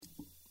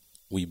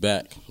We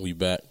back.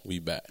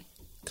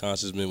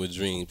 Conscious Men with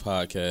Dream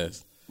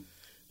podcast.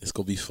 It's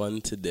gonna be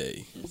fun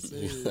today.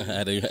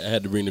 I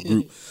had to bring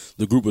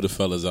the group of the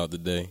fellas out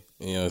today.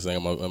 You know what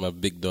I'm saying? My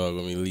big dog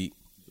with me, Elite.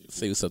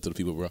 Say what's up to the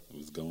people, bro.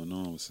 What's going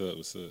on? What's up?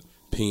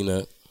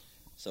 Peanut.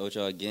 So what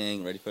y'all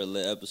gang, ready for a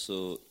lit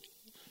episode?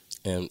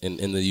 And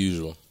the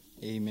usual.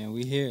 Hey man,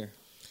 we here.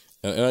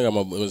 And I got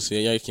my see,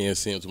 y'all can't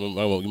see him. So I'm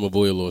gonna give my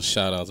boy a little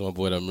shout out to my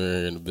boy that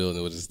mirror in the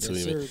building with his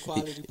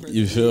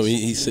You feel me?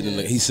 He's sitting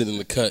in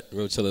the cut.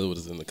 Real chiller with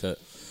us in the cut.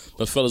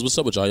 But fellas, what's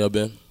up with y'all? Y'all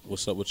been?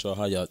 What's up with y'all?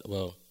 How y'all?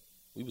 Well,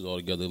 we was all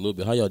together a little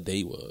bit. How y'all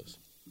day was?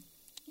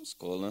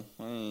 Schooling.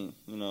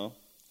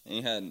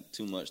 Ain't had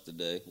too much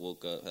today.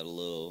 Woke up, had a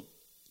little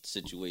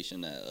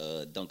situation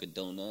at Dunkin'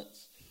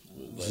 Donuts.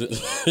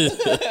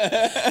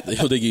 They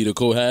give you the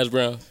cold hash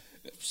brown?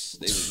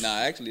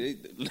 Actually,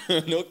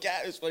 no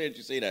cat. It's funny that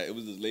you say that. It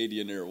was this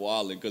lady in there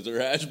wilding because her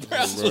hash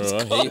browns Bro, was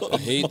I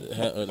hate.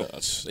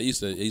 They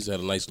used to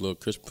have a nice little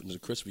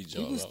crispy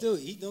joint. You can still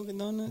eat Dunkin'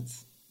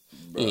 Donuts?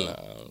 Bro. Nah,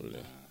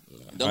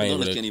 Dunkin'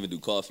 Donuts can't even do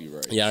coffee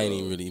right. Yeah, I ain't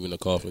even really even a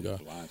coffee guy.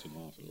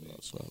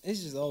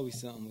 It's just always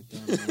something with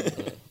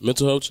them.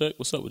 Mental health check.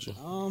 What's up with you?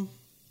 I'm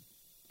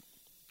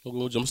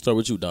I'm gonna start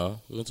with you, Don.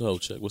 Mental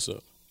health check. What's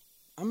up?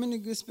 in a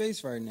good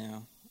space right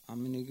now.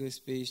 I'm in a good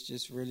space,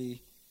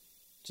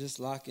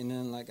 just locking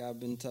in, like I've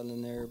been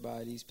telling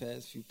everybody these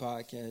past few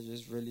podcasts,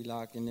 just really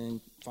locking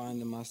in,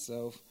 finding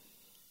myself.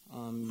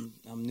 I'm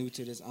new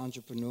to this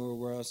entrepreneur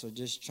world, so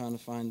just trying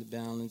to find the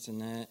balance in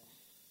that.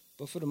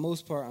 But for the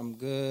most part, I'm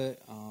good.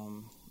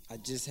 I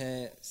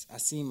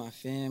seen my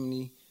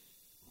family,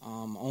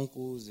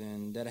 uncles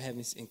and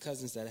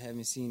cousins that I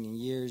haven't seen in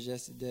years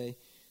yesterday.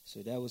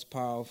 So that was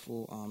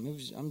powerful.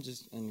 I'm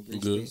just in a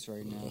great space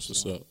right now. That's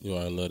what's up. You know,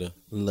 I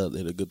love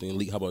that. A good thing.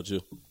 Lee, how about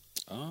you?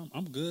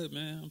 I'm good,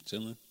 man. I'm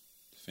chilling.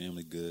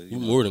 Family good. You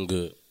more than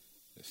good.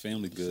 The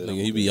family good.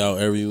 Nigga, he be out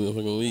every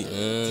fucking week,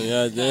 man.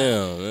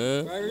 Goddamn,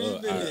 man. Right, where you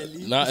been at,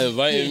 Lee? Not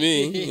inviting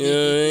me. You know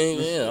what I mean?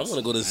 Man, I want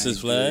to go to Six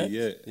Flags.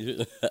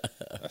 Yeah.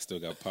 I still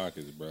got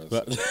pockets, bro.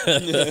 Oh,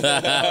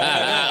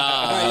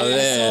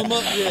 man.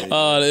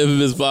 Oh, the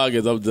infamous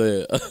pockets. I'm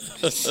dead.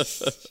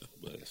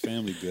 But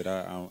family good.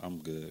 I'm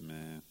good,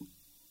 man.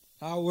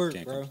 How work,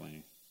 Can't bro?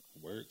 complain.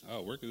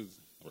 Work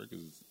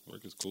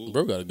is cool.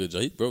 Bro got a good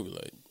job. He broke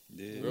like.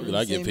 Yeah. Bro,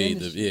 I get paid.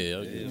 I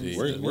get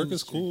paid. Work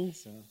is cool.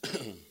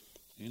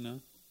 You know,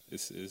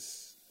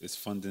 it's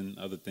funding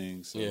other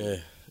things. So Yeah.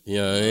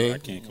 Yeah, I mean? I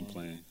can't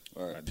complain.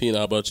 All right. Pina,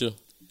 how about you?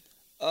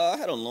 I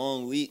had a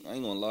long week. I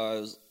ain't gonna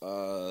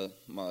lie.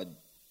 My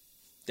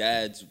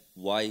dad's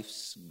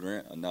wife's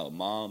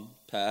mom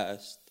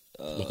passed.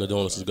 My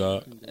condolences,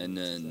 God. And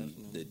then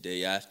the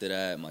day after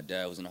that, my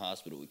dad was in the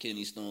hospital with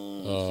kidney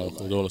stones.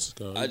 Condolences,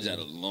 God. I just had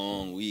a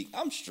long week.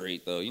 I'm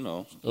straight though, you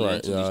know.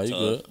 Right, Mentally you tough,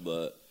 good.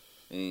 But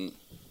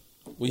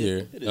We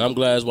here. And I'm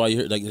glad that's why you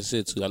here. Like I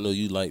said, too, I know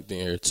you like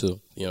being here, too.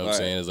 You know what I'm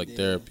saying? It's like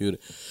therapeutic.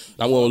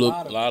 I'm going a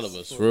lot of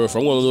us. For real. I'm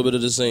going a little bit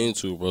of the same,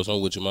 too, bro. So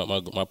I'm with you.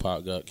 My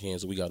pop got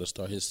cancer. We got to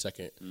start his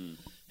second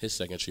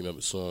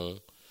treatment soon.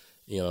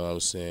 You know what I'm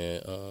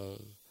saying?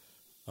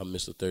 I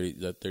missed the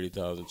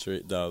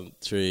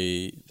 $30,000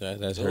 trade.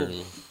 That's hurting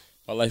me.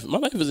 My life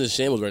is in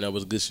shambles right now, but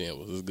it's good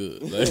shambles. It's good.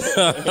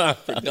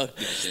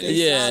 productive.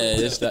 Yeah,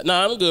 it's that.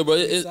 Nah, I'm good, bro.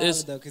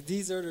 It's though, because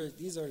these are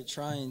the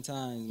trying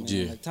times, man.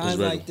 Yeah, like times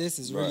it's like this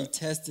is really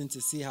testing to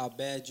see how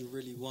bad you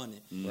really want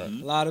it.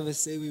 Mm-hmm. A lot of us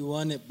say we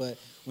want it, but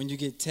when you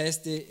get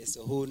tested, it's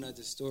a whole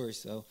nother story.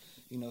 So,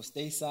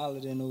 stay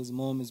solid in those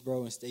moments,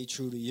 bro, and stay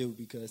true to you,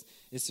 because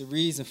it's a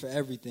reason for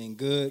everything.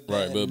 Good, bad,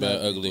 right, good,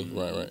 bad, ugly.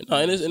 Right. No,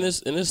 and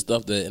it's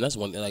stuff that, and that's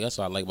one thing. Like that's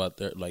what I like about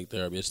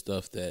therapy. It's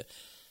stuff that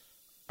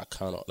I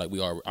kind of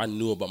I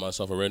knew about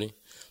myself already,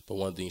 but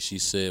one thing she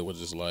said was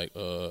just like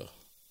the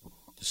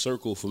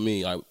circle for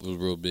me. I was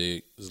real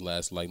big this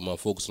last month,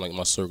 focusing on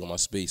my circle, my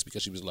space,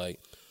 because she was like,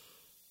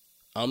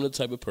 I'm the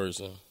type of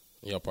person.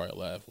 Y'all probably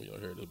laugh when y'all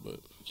hear this,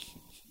 but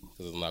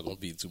because it's not gonna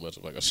be too much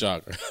of like a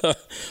shocker.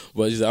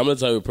 But she said, I'm the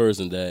type of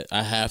person that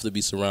I have to be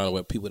surrounded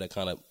with people that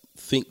kind of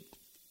think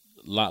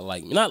a lot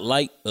like me, not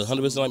like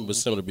 100% like me, but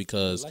similar.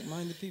 Because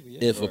like-minded people.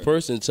 Yeah. if a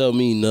person tell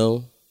me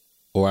no,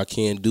 or I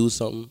can't do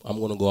something, I'm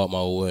going to go out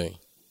my way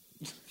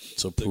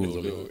to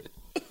prove them.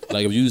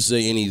 Like, if you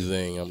say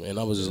anything, and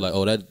I was just like,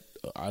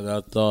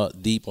 I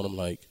thought deep on them,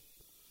 like,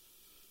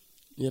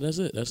 yeah, that's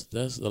it.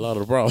 That's a lot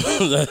of the problem.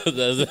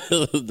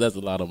 that's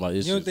a lot of my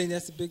issues. You don't think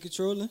that's a big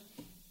controller?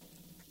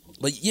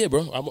 But yeah,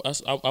 bro,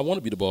 I want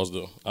to be the boss,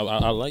 though.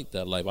 I like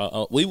that life.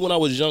 Even when I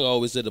was young, I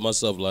always said to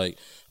myself, like,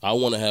 I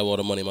want to have all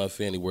the money in my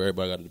family where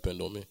everybody got to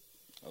depend on me.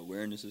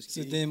 Awareness is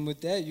key. So then with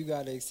that, you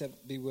got to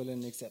be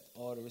willing to accept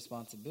all the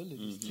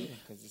responsibilities, too.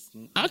 Cause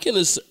I can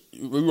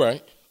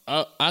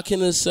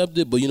accept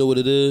it, but you know what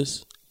it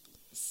is?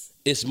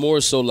 It's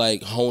more so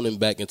like honing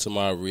back into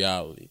my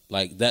reality.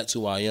 Like, that's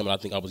who I am, and I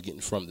think I was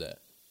getting from that.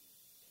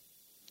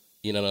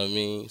 You know what I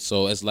mean?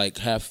 So it's like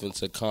having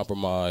to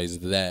compromise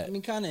that. I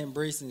mean, kind of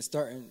embracing,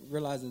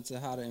 realizing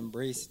how to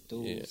embrace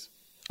those.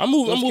 I'm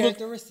moving.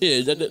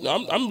 characteristics. Yeah,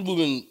 I'm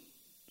moving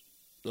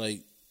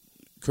like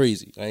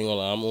crazy. I ain't gonna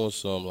lie. I'm on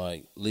some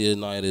like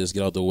Leonidas,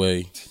 get out the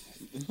way.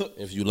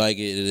 If you like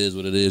it, it is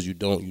what it is. You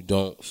don't, you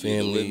don't. with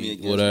Family, me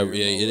against whatever. me,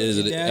 Yeah, it all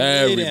is. that.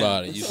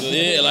 Everybody. You feel?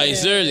 Yeah, like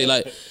seriously,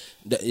 like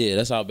yeah.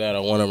 That's how bad I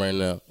want it right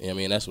now. Yeah, I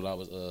mean, that's what I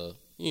was.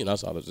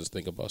 That's what I was just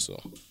thinking about. So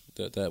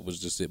that was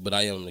just it. But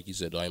I am, like you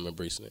said, I am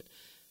embracing it.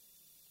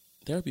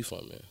 Therapy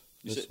fun, man.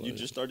 You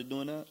just started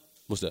doing that?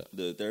 What's that?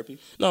 The therapy?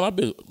 No, I've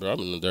been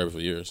in therapy for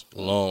years,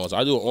 long. So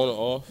I do it on and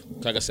off.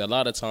 Like I said, a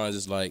lot of times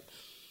it's like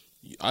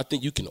I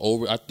think you can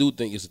I do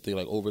think it's a thing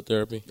like over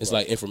therapy. It's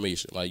like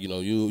information. Like you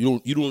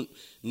don't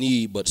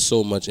need but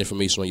so much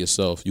information on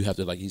yourself. You have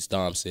to, like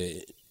Dom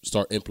said,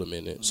 start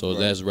implementing it. So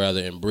that's rather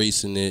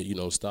embracing it.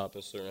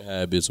 Stopping certain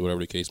habits, or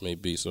whatever the case may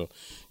be. So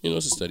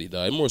it's a steady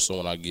diet. More so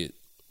when I get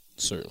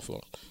certain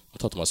fun. I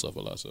talk to myself a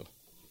lot, so.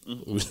 I'm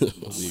gonna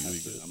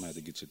have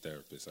to get your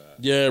therapist.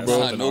 Yeah,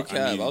 bro. No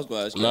cap. I was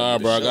going to ask you. Nah,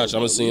 bro, I got you.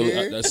 I'm I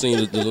seeing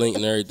the link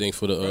and everything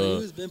for Bro, you the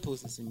was been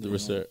posting some the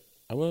research.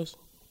 I was,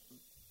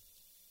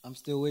 I'm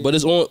still waiting. but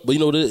it's on. But you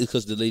know what it is?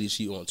 Because the lady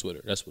she on Twitter.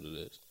 That's what it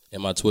is.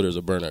 And my Twitter is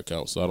a burner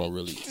account, so I don't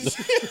really.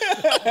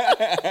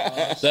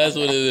 That's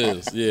what it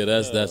is. Yeah,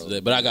 that's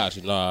that. But I got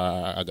you.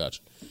 Nah, I got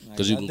you.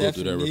 Because you can go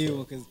through that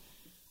referral. Because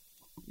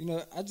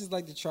I just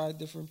like to try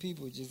different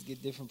people, just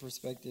get different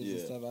perspectives and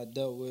stuff. I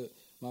dealt with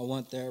my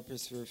one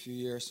therapist for a few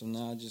years, so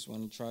now I just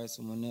want to try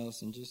someone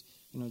else and just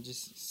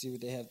see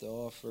what they have to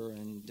offer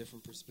and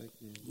different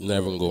perspectives.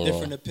 Never gonna go wrong.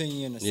 Different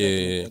opinion.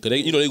 Yeah. Because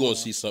they gonna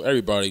see something.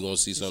 Everybody gonna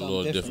see something a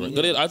little different.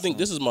 Because I think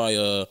this is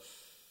my.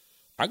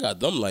 I got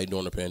them like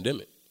during the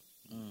pandemic.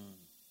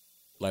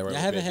 Like right. I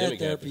haven't had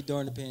therapy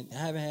during the pandemic. I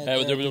haven't had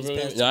therapy therapy during the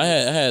pandemic. Yeah, I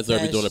had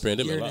therapy during the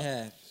pandemic. Year and a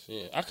half.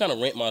 Yeah, I kind of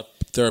ramped my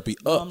therapy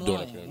up during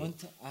the pandemic. One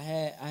time, I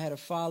had a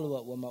follow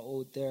up with my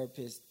old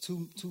therapist.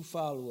 Two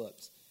follow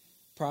ups,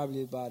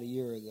 probably about a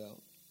year ago.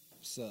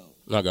 So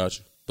I got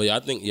you. But yeah,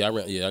 I think I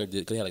did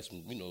because had like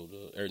some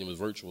everything was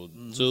virtual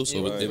too.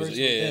 So everything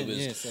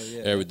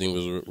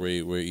was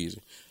very very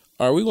easy.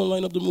 All right, we're gonna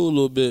line up the mood a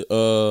little bit.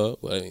 Well,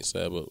 I ain't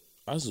sad, but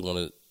I just want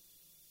to.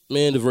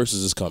 Man, the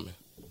verses is coming.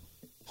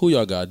 Who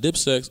y'all got?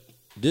 Dipset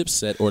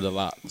or the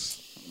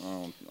Locks?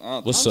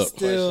 What's up?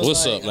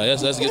 What's up?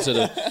 Like, let's get to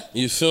the.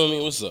 You feel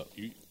me? What's up?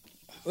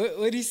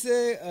 What he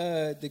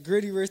say? The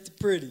gritty versus the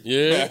pretty.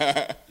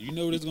 Yeah. You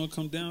know what it's gonna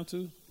come down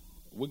to?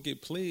 What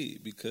get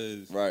played?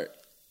 Because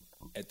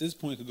at this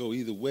point, it could go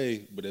either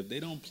way. But if they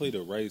don't play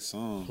the right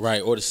song,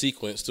 right, or the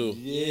sequence too.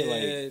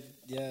 Yeah.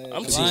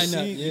 I'm seeing.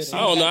 I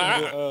don't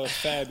know.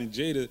 Fab and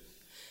Jada.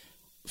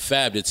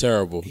 Fab did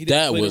terrible.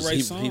 That was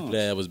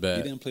that was bad.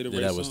 He didn't play the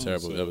right That was song,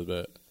 terrible. so That was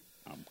bad.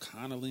 I'm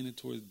kind of leaning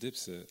towards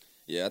Dipset.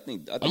 Yeah, I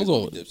think I'm it's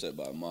going gonna be Dipset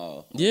by a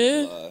mile.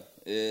 Yeah.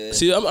 Yeah.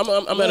 See, I'm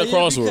at a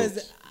crossroads.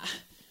 Because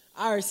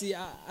I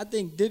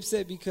think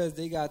Dipset because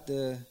they got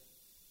the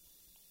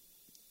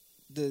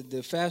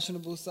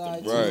fashionable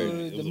side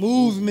to it, the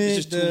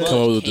movement, come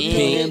up with the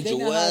pink. They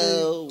know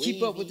how to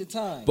keep up with the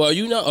time. But are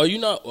you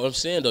not? I'm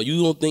saying though,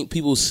 you don't think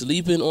people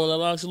sleeping on the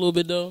Locks a little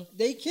bit though?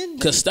 They can.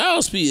 Because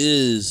Styles P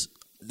is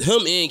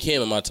him and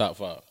Cam in my top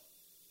 5.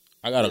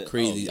 I got a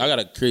crazy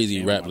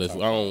rap list. I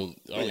don't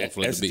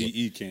flip the beat.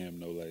 SDE Cam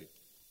though, like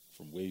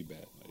from way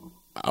back.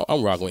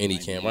 I'm rocking with any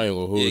Cam. I ain't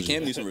gonna hold you.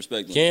 Cam needs some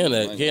respect. Cam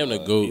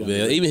the GOAT,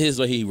 man. Even his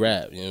way he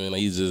rap, you know what I mean?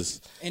 Like, he's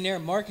just. And their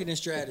marketing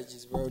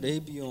strategies, bro, they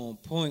be on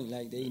point.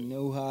 Like they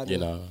know how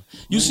to.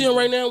 You see him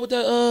right now with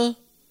that.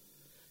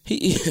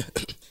 He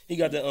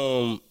got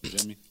the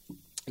Jimmy.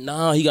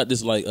 Nah, he got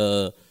this like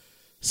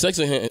sex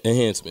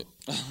enhancement.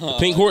 The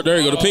pink horse. There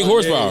you go. The pink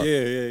horsepower.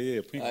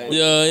 Yeah. Pink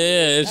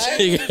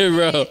horsepower.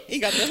 Bro. He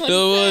got the honey.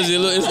 No bullshit.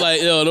 Look, it's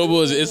like no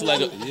bullshit. It's like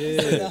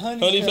the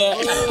honey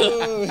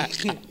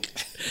fat.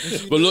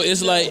 But look,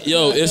 it's like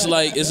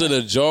it's in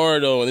a jar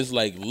though, and it's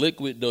like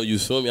liquid though. You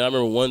feel me? I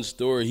remember one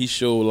story he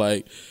showed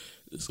like.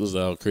 This was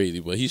all crazy,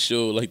 but he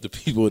showed like the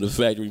people in the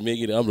factory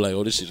making it. I'm like,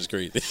 oh, this shit is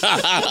crazy.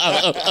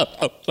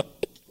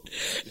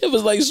 It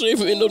was like straight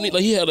from Indonesia.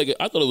 Like he had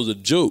I thought it was a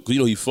joke.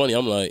 He's funny.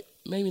 I'm like,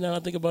 maybe now I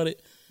think about it.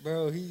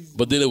 Bro, he's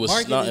but then it was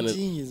marketing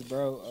genius,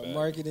 bro.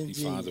 Marketing he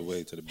genius. finds a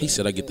way to the back. He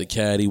said, I get the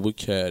caddy with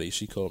caddy.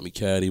 She called me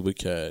caddy with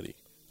caddy.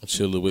 I'm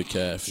chilling with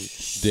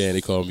Caffey. Danny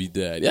called me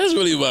daddy. That's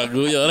really my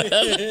girl, yo.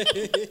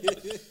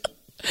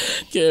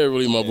 Can't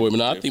really my boy.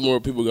 But I think more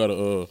people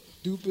gotta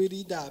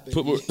Doopity doppity.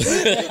 put more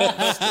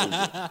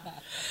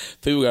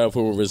people gotta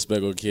put more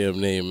respect on Cam's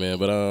name, man.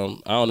 But I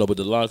don't know, but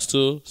the Locks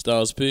too,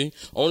 Styles P.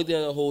 Only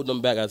thing that hold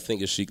them back, I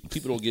think, is Sheek.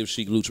 People don't give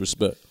Sheek Luch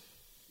respect.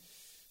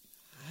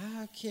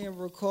 I can't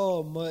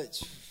recall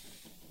much.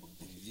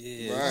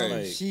 Yeah,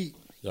 right. Sheek.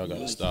 Y'all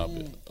gotta stop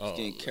it.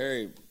 Getting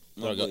carried.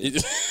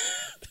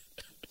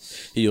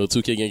 He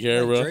 2K getting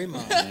carried, bro.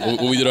 Draymond.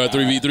 When we did our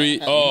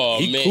 3v3,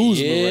 he man,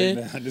 Kuzma yeah, right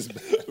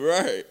now.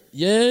 Right.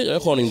 yeah, I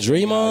call him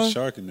Draymond.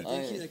 Sharking it. I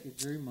think he's like a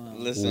Draymond.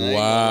 Listen, I ain't gonna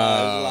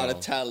lie, there's a lot of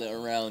talent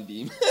around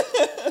him.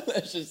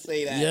 Let's just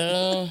say that.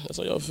 Yeah, that's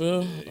how y'all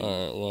feel.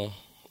 All right, well,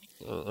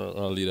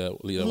 I'll leave that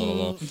one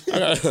alone.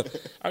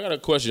 I got a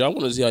question. I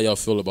want to see how y'all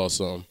feel about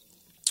something.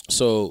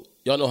 So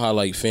y'all know how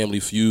like Family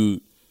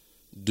Feud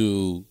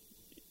do.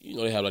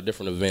 They have like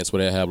different events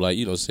where they have like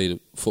say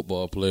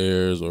football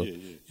players or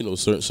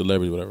certain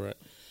celebrities, whatever. Right?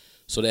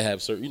 So they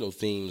have certain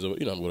themes or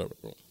whatever.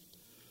 Bro.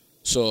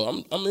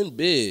 So I'm in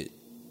bed,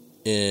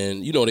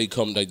 and they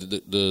come like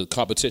the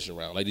competition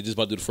round, like they just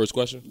about to do the first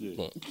question.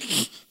 Yeah.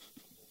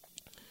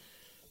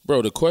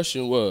 Bro, the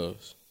question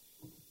was,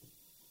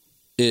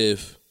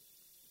 if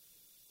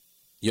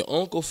your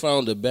uncle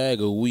found a bag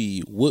of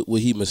weed, what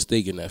would he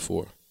mistaken that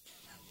for?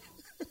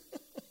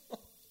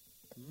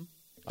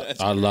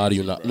 I lie to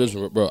you not.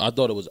 Listen, bro. I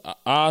thought it was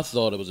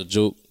a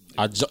joke.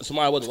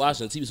 Somebody wasn't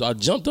watching the TV, so I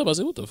jumped up. I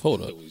said, "What the fuck?"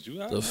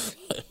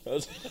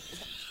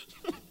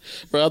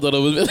 Bro, I thought it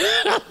was.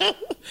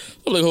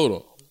 I'm like, hold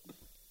on.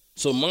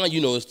 So mine,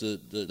 it's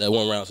that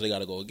one round, so they got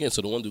to go again.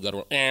 So the one dude got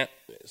to run.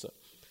 So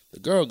the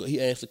girl, he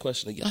asked the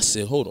question again. I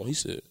said, hold on. He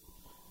said,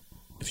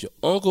 if your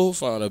uncle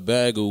found a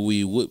bag of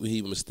weed, what would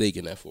he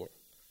mistaken that for?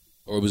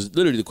 Or it was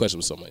literally the question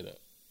was something like that.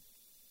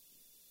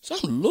 So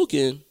I'm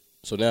looking.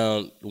 So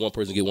now the one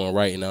person get one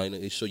right, and now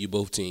they show you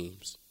both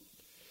teams.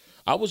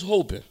 I was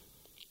hoping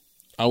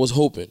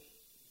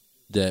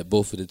that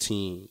both of the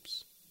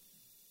teams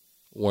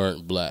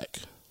weren't black.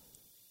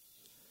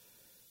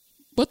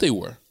 But they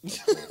were.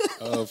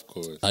 Of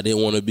course. I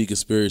didn't want to be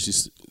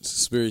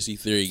conspiracy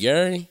theory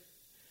Gary,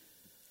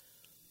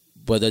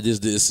 but that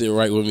just didn't sit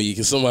right with me.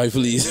 Can somebody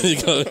please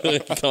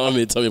comment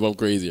and tell me if I'm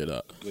crazy or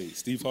not? Wait,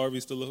 Steve Harvey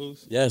still a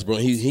host? Yes, bro.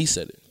 He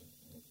said it.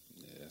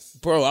 Yes.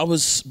 Bro,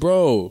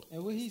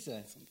 And what he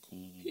say?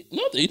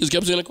 Nothing. He just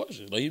kept saying the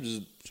question. Like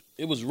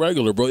it was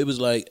regular, bro. It was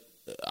like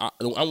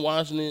I'm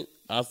watching it.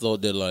 I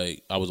thought that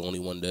like I was the only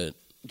one that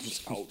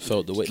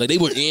felt the way. Like they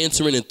were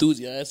answering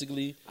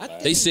enthusiastically.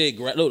 They said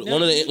look,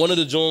 one of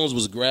the Jones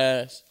was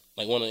grass.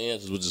 Like one of the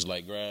answers was just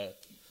like grass.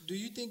 Do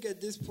you think at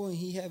this point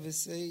he have a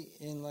say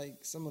in like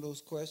some of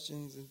those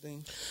questions and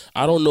things?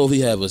 I don't know if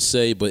he have a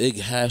say, but it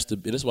has to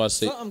be. That's why I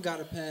say something got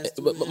to pass.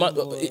 But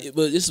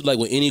this is like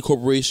with any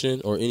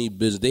corporation or any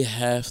business, they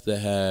have to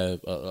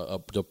have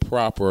the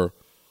proper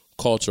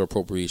culture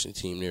appropriation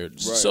team there, right,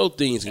 so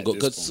things can go.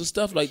 Because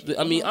stuff like that,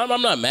 I mean,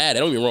 I'm not mad.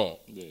 Don't get me wrong.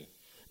 Yeah.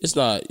 It's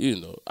not,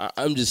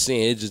 I'm just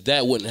saying,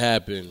 that wouldn't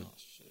happen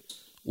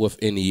with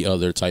any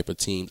other type of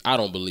team. I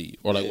don't believe,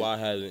 or like why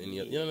hasn't any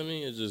other? You know what I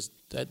mean? It's just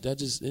it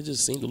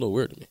just seemed a little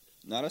weird to me.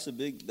 No, I feel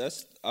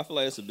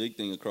like that's a big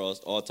thing across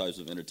all types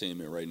of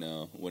entertainment right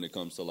now when it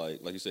comes to like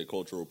you said,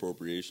 cultural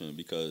appropriation.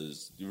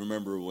 Because you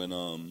remember when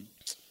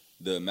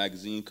the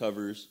magazine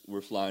covers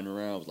were flying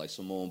around, it was like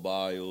Simone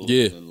Biles,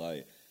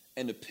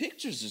 and the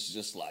pictures is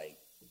just like,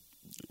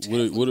 what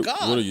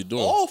are you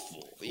doing?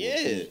 Awful,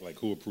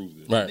 Who approved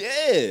it? Right.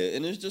 Yeah,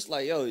 and it's just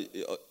like,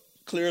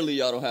 clearly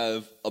y'all don't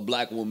have a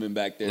black woman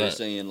back there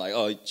saying like,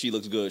 oh, she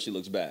looks good, she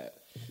looks bad.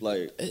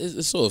 Like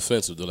it's so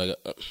offensive though.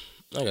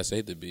 Like I say,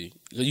 hate to be,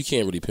 you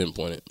can't really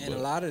pinpoint it. And a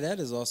lot of that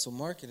is also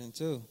marketing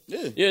too.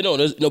 Yeah.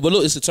 But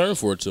look, it's a term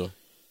for it too.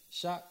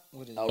 Shock.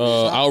 What is it?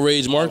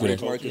 Outrage marketing.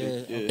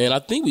 Yeah. And I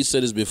think we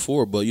said this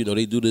before, but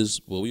they do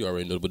this. Well, we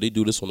already know, but they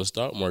do this on the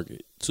stock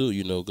market too.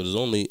 Because it's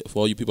only for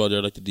all you people out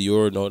there like the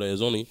Dior and all that.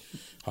 It's only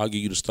I'll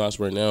give you the stocks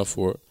right now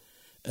for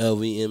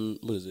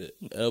LVM. What is it?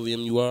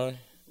 LVMUI.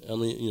 I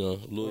mean,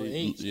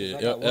 Louis.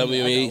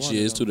 LVMH.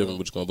 Yeah, it's two different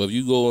which one. But if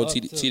you go on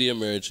TD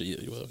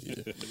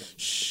Ameritrade,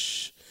 shh.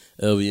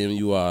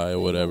 LVMUI or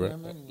whatever.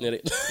 And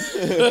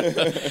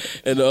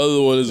the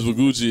other one is for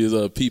Gucci is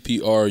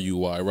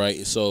PPRUY,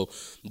 right? So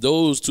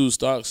those two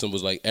stock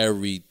symbols, like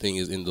everything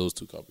is in those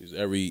two companies.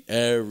 Every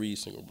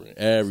single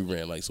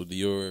brand, like so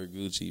Dior,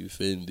 Gucci,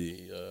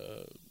 Fendi,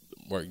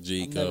 Marc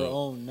Jacobs. I never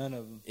owned none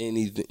of them.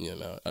 Anything,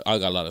 I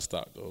got a lot of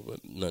stock though,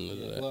 but none of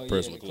that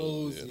personal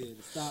clothes. The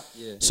stock,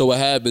 So what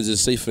happens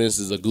is, say for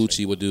instance, a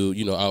Gucci would do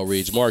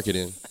outrage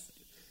marketing.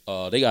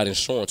 They got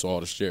insurance on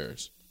all the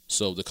shares.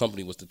 So the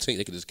company was to take,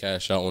 they could just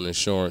cash out on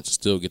insurance,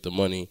 still get the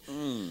money.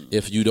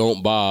 If you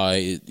don't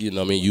buy, you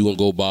going to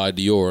go buy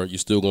Dior, you're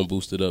still going to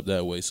boost it up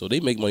that way. So they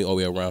make money all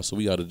the way around. So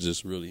we got to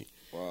just really,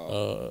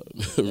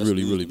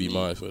 really be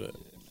mindful of that.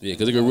 Yeah,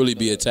 because it can really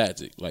be a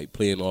tactic, like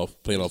playing off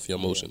your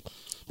emotion.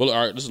 Well,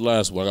 all right, this is the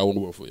last one. I got one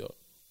more for y'all.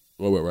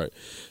 Right.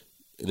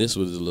 And this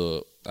was a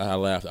little, I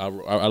laughed. I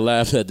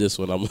laughed at this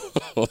one. I'm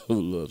a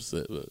little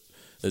upset, but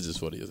it's just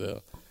funny as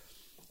hell.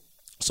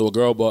 So a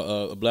girl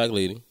bought, a black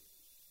lady,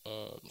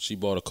 she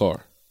bought a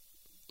car,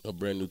 a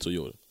brand new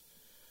Toyota.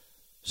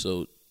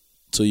 So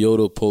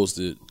Toyota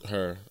posted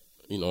her,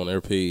 on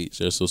their page,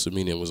 their social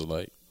media, was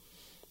like,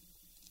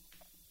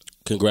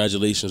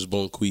 "Congratulations,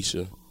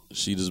 Bonquisha.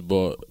 She just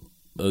bought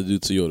a new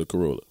Toyota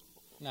Corolla."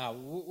 Now,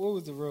 what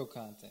was the real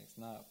context?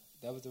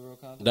 That was the real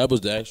context. That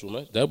was the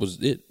actual. That was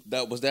it.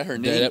 Was that her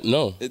name?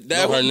 No,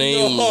 her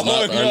name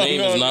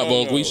is not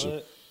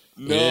Bonquisha.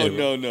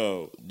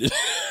 No.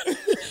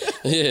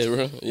 Yeah,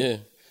 bro. Yeah,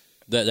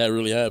 that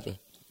really happened.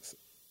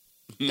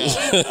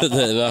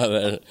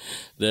 that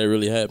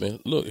really happened.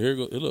 Look, here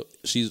go. Look,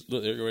 there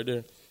you go right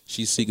there.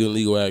 She's seeking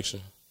legal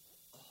action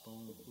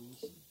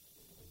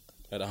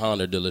at a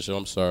Honda dealership.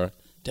 I'm sorry.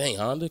 Dang,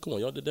 Honda, come on,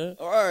 y'all did that?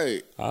 All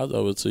right. I thought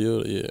it was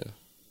Toyota. Yeah.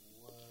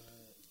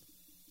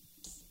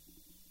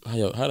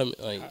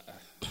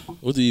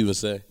 What do you even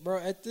say, bro?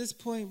 At this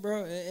point,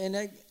 bro,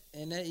 and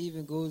and that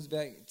even goes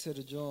back to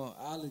the drawing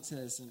Alex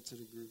has sent to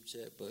the group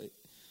chat. But,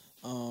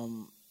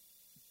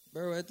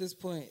 bro, at this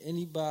point,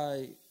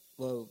 anybody,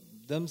 well,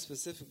 them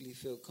specifically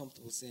feel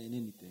comfortable saying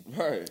anything.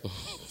 Right.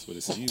 That's what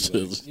it seems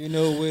like. You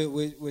know,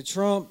 with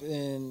Trump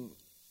and,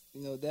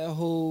 you know, that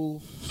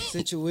whole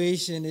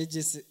situation,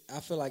 I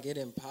feel like it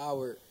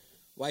empowered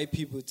white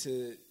people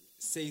to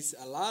say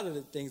a lot of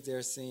the things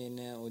they're saying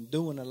now and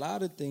doing a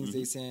lot of things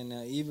they're saying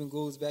now. Even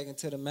goes back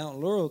into the Mount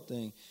Laurel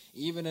thing.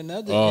 Even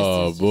another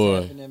instance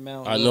boy, happened in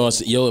Mount I Laurel.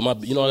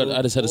 know.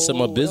 I just had to set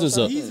my business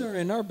up. These are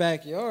in our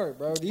backyard,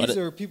 bro. These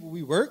are people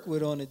we work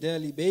with on a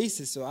daily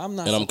basis. So I'm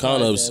not. And I'm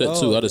kind of upset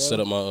too. I just bro. set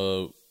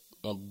up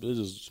my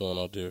business joint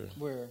out there.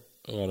 Where?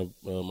 I got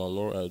my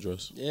Laurel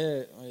address.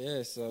 Yeah.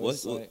 So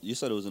it's like you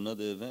said it was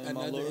another event.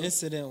 another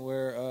incident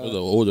where It was an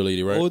older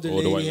lady, right? older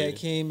white lady had lady.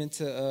 came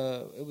into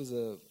it was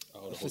a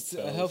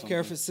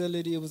healthcare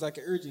facility. It was like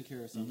an urgent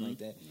care or something like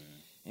that.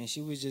 And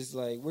she was just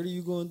like, "What are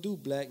you gonna do,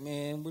 black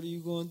man? What are you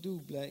gonna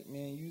do, black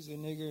man? You's a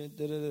nigga."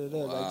 Da da da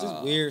da. Wow. Like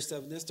just weird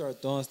stuff. And then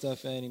start throwing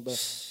stuff at him. But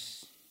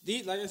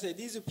these, like I said,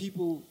 these are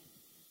people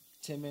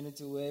 10 minutes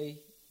away.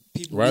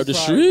 People Right we up the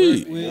probably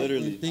street. work with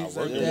Literally. and things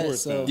I like work that. with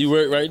So them. You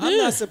work right there. I'm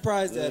not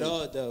surprised at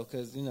all, though,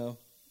 because you know.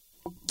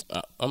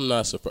 I'm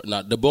not surprised.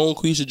 Now the Bone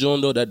Quisha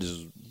joint though, that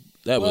was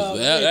Well,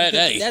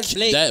 that's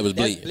blatant. that was That's blatant.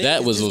 blatant.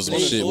 That was It's some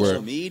just shit social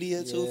where,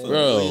 media too. Yeah. For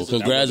bro, millions of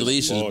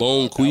congratulations, That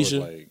Bone was, Quisha.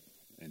 like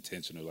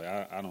intentional.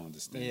 Like I don't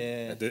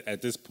understand. Yeah.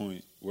 At this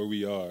point where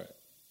we are,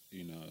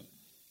 you know.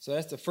 So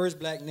that's the first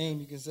black name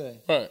you can say.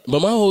 Right.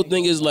 But my whole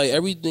thing is like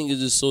everything is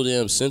just so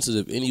damn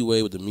sensitive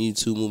anyway with the Me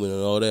Too movement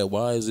and all that.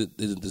 Why isn't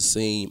the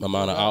same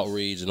amount of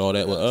outrage and all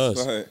that with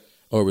us Right.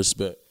 or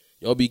respect?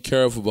 Y'all be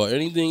careful about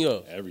anything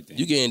else. Everything.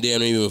 You getting damn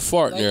near even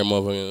fart Like, there,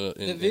 motherfucker.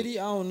 The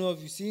video, I don't know if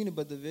you've seen it,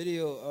 but the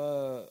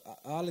video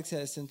Alex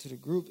had sent to the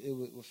group, it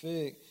was with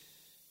Fig.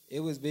 It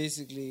was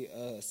basically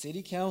a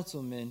city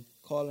councilman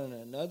calling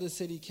another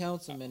city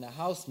councilman a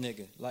house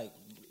nigga. Like,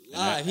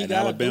 live. He in got,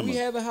 Alabama. do we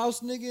have a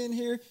house nigga in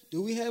here?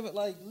 Do we have it?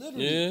 Like,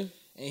 literally. Yeah.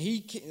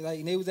 And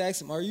and they was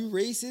asking him, are you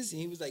racist? And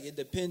he was like, it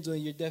depends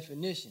on your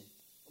definition.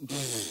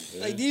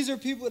 Like, these are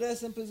people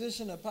that's in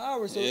position of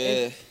power. So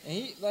and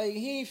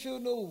he ain't feel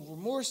no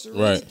remorse or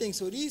Right. anything.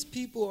 So these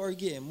people are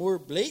getting more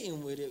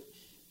blatant with it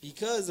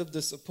because of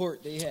the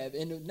support they have,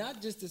 and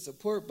not just the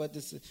support, but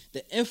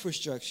the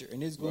infrastructure.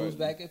 And this goes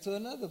back into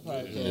another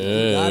podcast.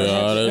 You gotta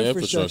have the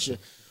infrastructure.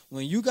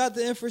 When you got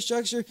the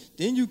infrastructure,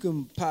 then you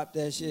can pop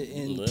that shit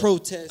and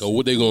protest. Go,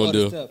 what they and gonna all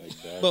do? that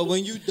stuff. But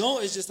when you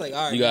don't, it's just like,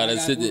 all right, You gotta I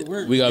sit there.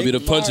 work. We gotta be the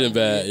Make punching large.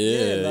 bag. Yeah,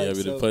 like, you gotta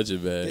be the so punching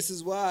bag. This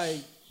is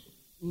why,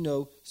 you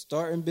know,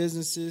 starting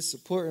businesses,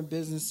 supporting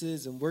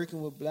businesses, and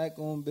working with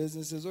black-owned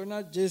businesses, or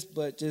not just,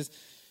 but just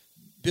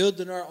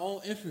building our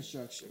own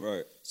infrastructure.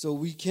 Right. So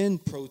we can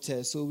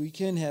protest, so we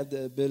can have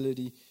the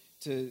ability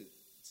to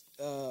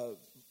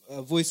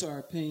voice our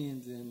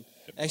opinions and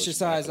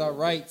exercise our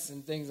rights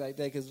and things like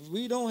that. Because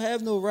we don't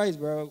have no rights,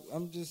 bro.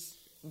 I'm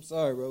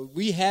sorry, bro.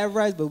 We have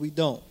rights, but we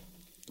don't.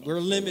 We're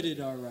limited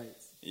in our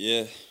rights.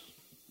 Yeah,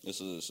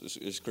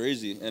 it's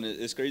crazy, and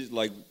it's crazy.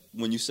 Like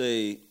when you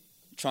say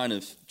trying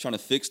to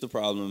fix the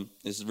problem,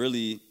 it's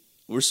really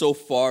we're so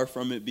far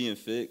from it being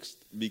fixed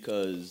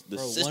because the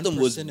system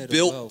was 1% of the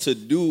built wealth. to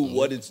do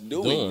what it's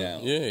doing now.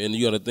 Yeah, and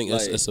you got to think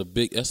that's a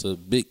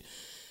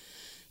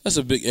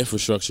big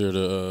infrastructure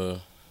to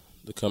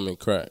come and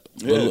crack.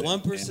 Yeah.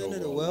 1%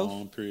 of the wealth.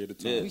 Long period of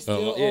time. Yeah. We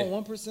still yeah.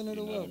 own 1% of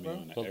the wealth, bro. On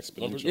an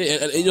exponential.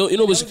 Yeah, and you know That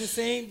what's was the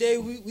same day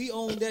we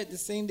owned that. The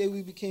same day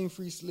we became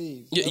free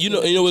slaves. yeah, you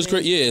know what's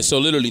crazy. Yeah, so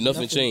literally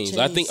nothing Nothing changed.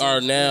 I think changed our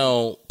since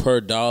now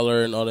per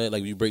dollar and all that,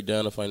 like you break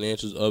down the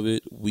financials of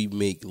it, we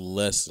make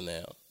less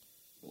now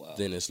Wow.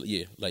 than it's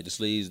like the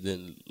slaves.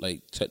 Then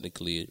like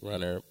technically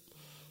around there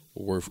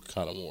were worth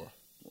kind of more.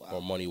 Or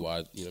money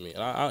wise, you know what I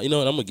mean? I you know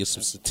what? I'm gonna get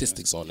some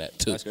statistics on that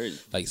too. That's crazy.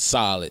 Like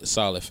solid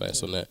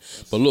facts on that.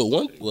 But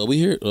look, we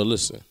here.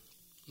 Listen,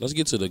 let's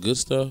get to the good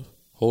stuff.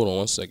 Hold on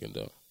 1 second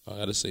though. I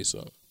gotta say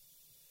something.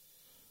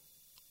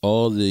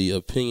 All the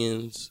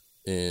opinions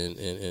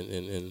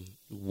and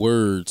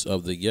words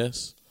of the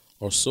guests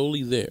are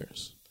solely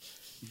theirs.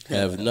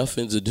 Have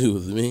nothing to do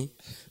with me.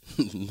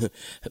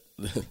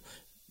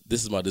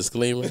 This is my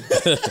disclaimer.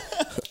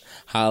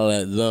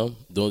 Holla at them.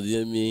 Don't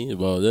get me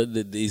about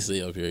that they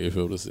say up here. You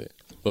feel what I'm saying?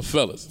 But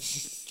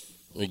fellas,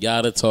 we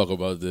gotta talk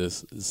about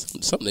this.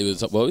 It's something they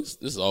was talk. Well, this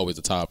is always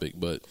a topic,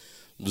 but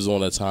it was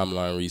on that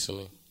timeline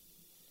recently.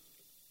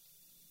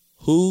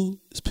 Who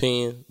is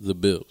paying the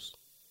bills?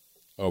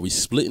 Are we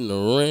splitting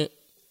the rent?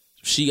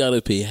 She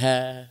gotta pay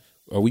half.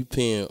 Are we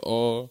paying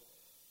all?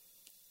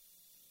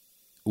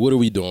 What are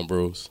we doing,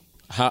 bros?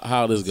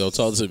 How this go?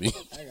 Talk to me.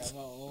 I got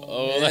my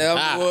own.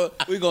 Yeah, boy,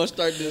 we gonna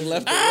start this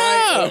left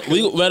and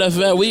right. Matter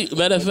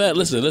of fact,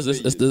 listen, this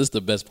is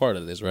the best part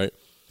of this, right?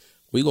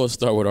 We gonna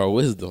start with our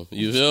wisdom.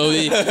 You feel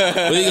me?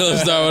 We gonna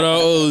start with our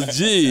OG.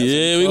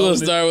 Yeah, we gonna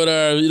start with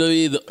our, you know what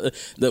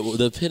I mean,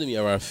 the epitome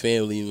of our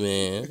family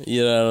man.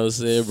 You know what I'm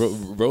saying,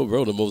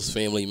 bro, the most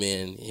family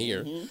man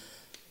here. Mm-hmm.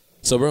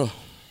 So, bro,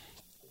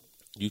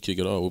 you kick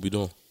it off. What we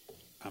doing?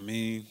 I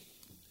mean,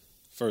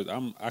 first,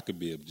 I could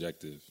be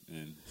objective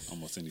in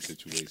almost any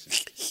situation.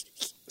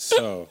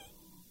 So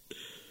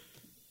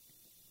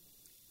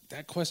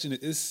that question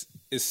is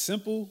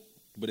simple,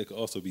 but it could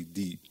also be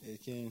deep.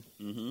 It can.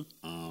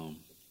 Mm-hmm.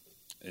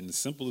 In the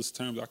simplest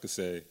terms, I could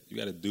say you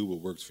got to do what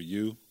works for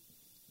you,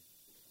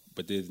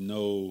 but there's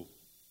no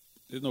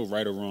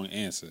right or wrong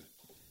answer.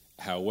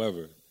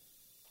 However,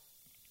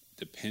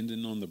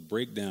 depending on the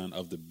breakdown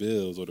of the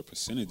bills or the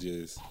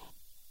percentages,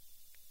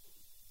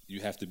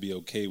 you have to be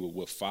okay with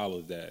what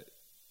follows that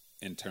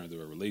in terms of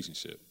a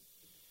relationship.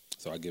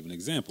 So I give an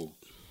example.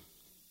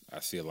 I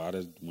see a lot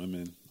of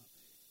women,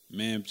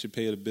 man should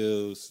pay the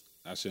bills,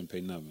 I shouldn't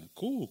pay nothing.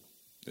 Cool.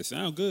 They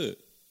sound good.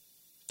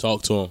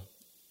 Talk to him.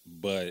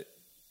 But,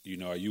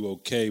 are you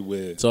okay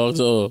with Talk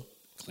to him.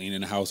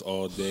 cleaning the house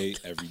all day,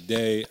 every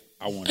day?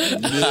 I want a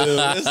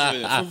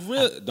meal. For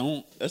real.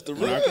 Don't. That's the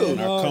when real. I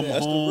come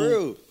That's home, the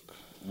real.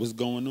 what's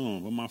going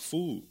on with my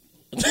food?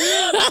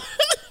 The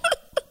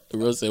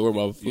real say, where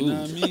my food? You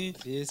know what I mean?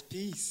 It's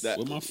peace.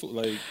 With my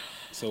food,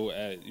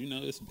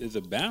 it's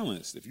a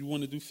balance. If you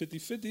want to do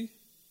 50-50,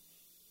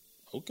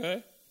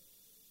 okay.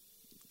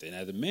 Then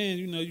as a man,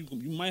 you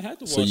might have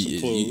to wash some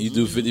clothes. You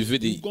do 50-50.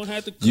 You're gonna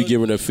have to You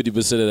giving her 50%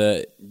 of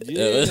that.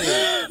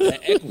 That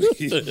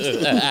equity.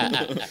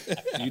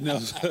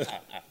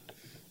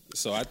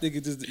 So I think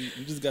you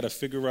just got to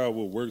figure out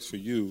what works for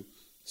you.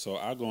 So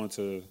I go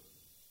into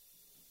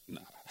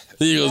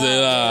You gonna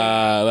say,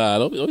 nah,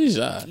 don't be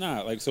shy.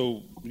 Nah, we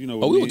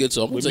will get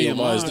to. I'm gonna tell you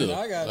mine too.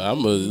 I'm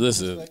gonna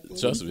listen.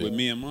 Trust me. With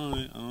me and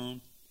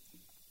mine,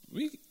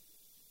 we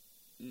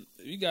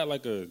got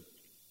like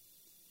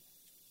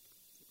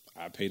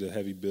I pay the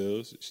heavy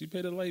bills. She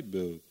paid the light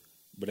bill,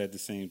 but at the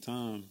same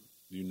time,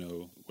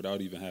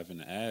 without even having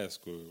to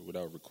ask or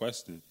without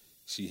requesting,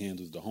 she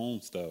handles the home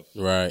stuff.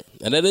 Right,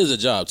 and that is a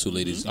job too,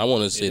 ladies. I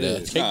want to say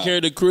that. is. Take care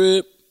of the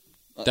crib.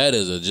 That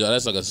is a job.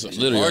 That's like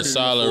literally a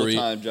salary.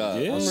 Full-time job.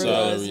 Yeah. A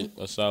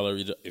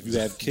salary job. If you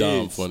have kids,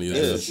 Dom funny as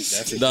hell.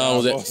 that's a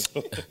Dom job was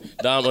also.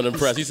 Dom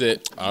unimpressed. He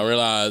said, "I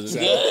realize he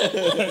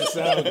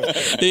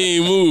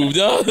ain't moved."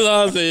 Dom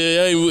said,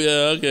 "Yeah,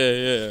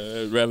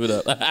 okay, yeah, wrap it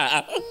up." But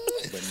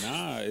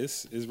nah,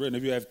 it's written.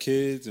 If you have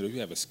kids and if you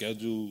have a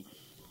schedule,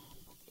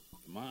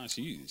 if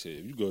you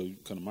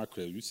come to my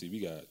crib, you see we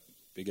got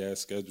big ass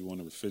schedule on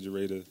the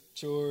refrigerator.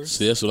 Chores.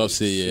 See, that's what I'm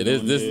saying. Yeah,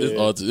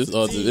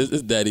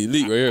 this daddy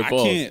leak right here,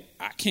 Paul.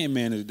 I can't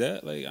manage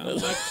that. Like I'm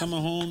not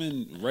coming home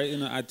and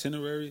writing an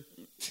itinerary.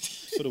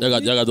 Y'all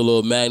got the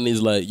little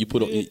magnets like you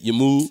put on your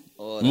move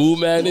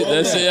magnet.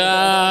 That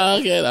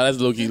shit. Okay, that's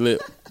low key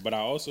lit. But I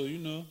also,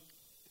 I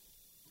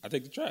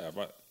take the trash.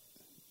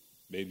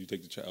 Baby, you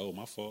take the trash. Oh,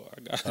 my fault.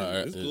 I got it.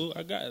 Right, it's cool.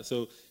 I got it.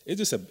 So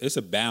it's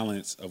a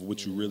balance of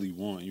what you really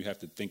want. You have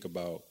to think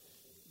about,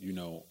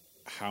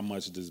 how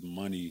much does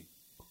money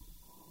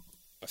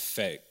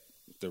affect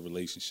the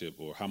relationship,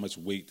 or how much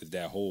weight does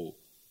that hold?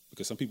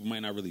 Because some people might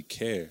not really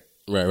care.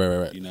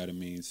 Right. You know what I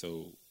mean?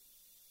 So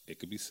it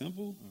could be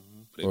simple,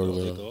 but it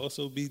could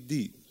also be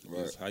deep.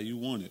 Right. It's how you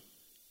want it.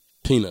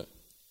 Peanut,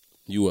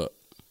 you up?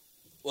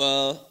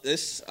 Well, I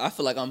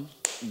feel like I'm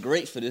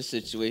great for this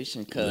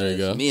situation There you go.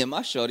 because me and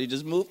my shorty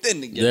just moved in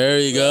together. There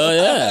you go.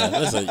 Yeah.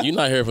 Listen, you're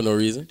not here for no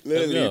reason.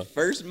 Literally,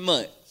 first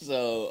month.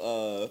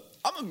 So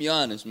I'm gonna be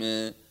honest,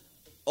 man.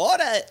 All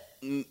that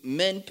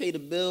men pay the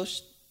bill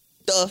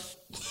stuff,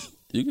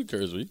 You can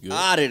curse me.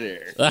 out of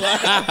there.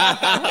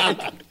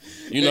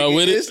 You know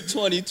with It's it?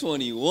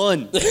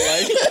 2021.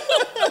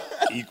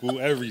 Equal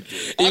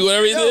everything. Equal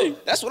everything? Yo,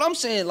 that's what I'm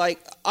saying. Like,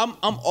 I'm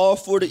all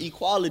for the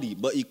equality,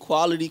 but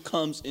equality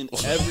comes in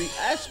every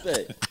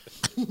aspect.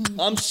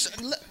 I'm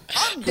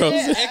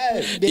dead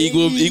ass, baby.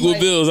 Equal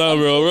bills, huh,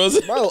 bro?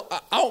 Bro,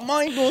 I don't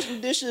mind doing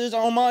some dishes.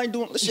 I don't mind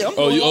doing shit. I'm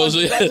Oh, doing you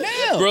also, right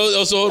now.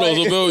 bro. So hold on,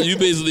 so bro, you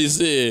basically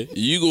said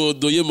you gonna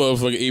do your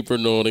motherfucking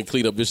apron on and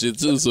clean up your shit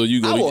too. So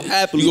you gonna I will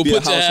happily you be gonna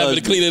a put your house half of the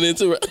husband. cleaning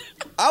into it.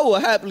 I will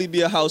happily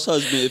be a house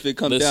husband if it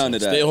comes down to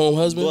that. Stay home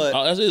husband. But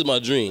That is my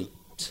dream.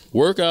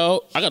 Work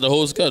out. I got the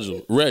whole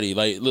schedule ready.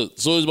 Like, look,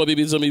 as soon as my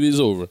baby's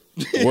over,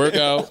 work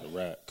out,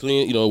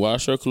 clean.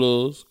 Wash her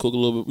clothes, cook a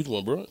little bit. We just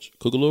want brunch.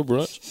 Cook a little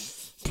brunch.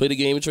 Play the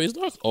game of Trace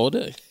Docs all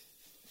day.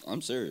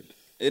 I'm serious.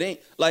 It ain't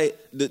like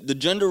the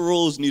gender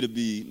roles need to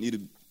be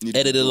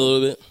Edit it a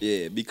little bit.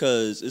 Yeah,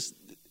 because it's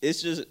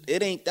just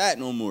it ain't that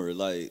no more.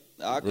 Like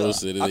I can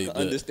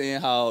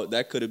understand how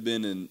that could have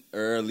been an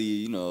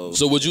early,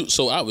 So would you?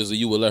 So obviously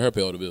you would let her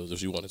pay all the bills if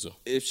she wanted to.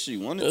 if she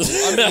wanted to.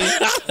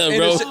 I mean,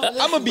 Bro,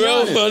 I'm gonna be bro,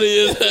 honest. funny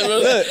as that, bro.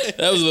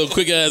 That was a little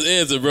quick ass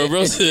answer, bro.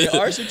 Bro, In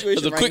our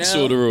situation that's a right quick now,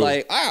 shoulder roll.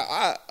 like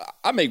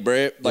I make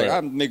bread, like Right.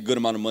 I make a good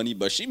amount of money,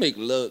 but she make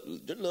just a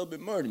little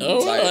bit more than me. Oh,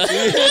 Like,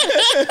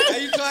 How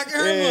you talking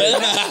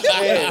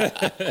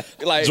her money?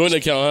 like Joint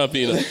account, huh,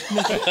 Peanut?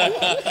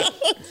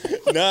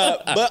 nah,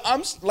 but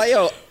I'm like,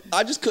 yo,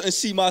 I just couldn't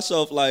see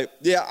myself like,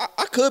 yeah,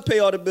 I could pay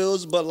all the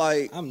bills, but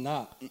like, I'm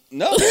not.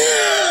 no,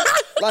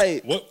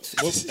 like, What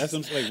that's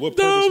like. What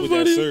purpose would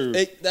that serve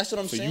that's what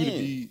I'm for saying. you to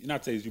be?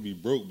 Not say you be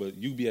broke, but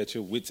you be at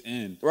your wits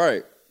end.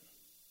 Right.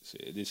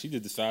 Shit, she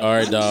just decided. All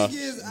right, My dog. thing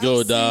is, Go,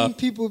 I've dog. seen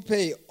people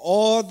pay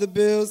all the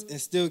bills and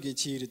still get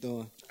cheated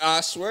on.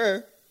 I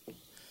swear.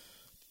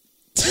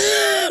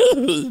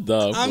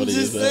 Dog, I'm funny just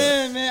as hell.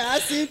 saying, man. I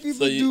seen people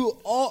So you- do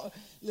all.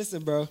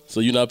 Listen, bro. So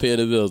you're not paying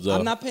the bills, dog.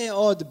 I'm not paying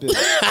all the bills.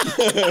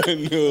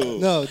 No.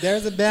 No,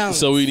 there's a balance.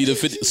 So we need a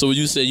 50. So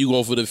you say you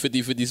going for the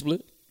 50-50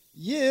 split?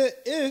 Yeah,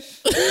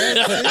 if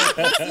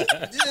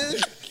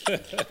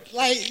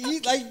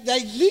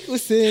like Leek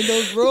was saying,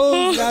 those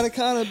roles gotta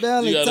kind of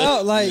balance You gotta-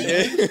 out. Like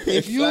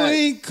if you Fact.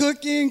 ain't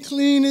cooking,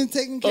 cleaning,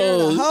 taking care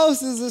of the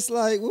houses, it's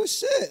like, well,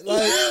 shit.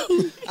 Like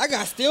I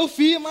got still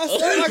feed my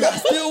son, I got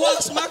still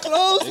wash my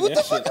clothes. What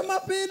the fuck am I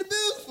paying the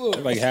bills for?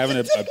 It's like having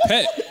a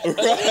pet.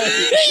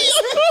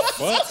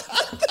 What?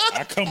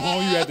 I come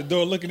home, you at the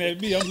door looking at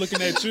me. I'm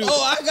looking at you.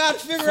 Oh, I gotta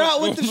figure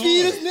out what to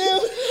feed us now.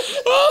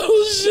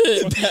 Oh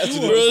shit! That's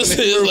Bro, it's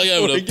like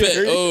having a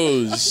pet.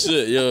 Oh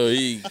shit, yo,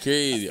 he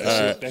crazy. All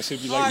right, That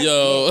should be like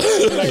yo,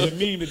 like the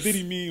meme, the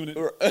Diddy meme.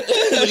 look at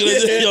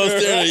this, y'all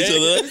staring at each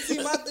other.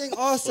 See, my thing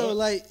also,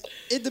 like,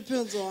 it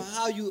depends on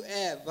how you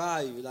add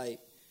value. Like,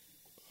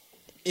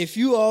 if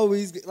you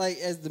always, like,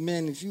 as the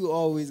man, if you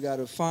always got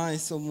to find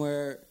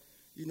somewhere,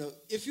 you know,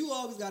 if you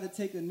always got to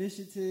take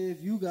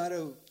initiative, you got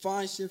to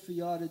find shit for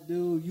y'all to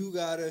do, you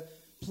got to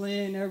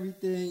plan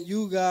everything,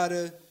 you got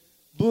to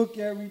book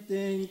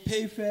everything,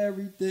 pay for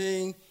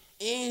everything,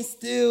 and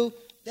still,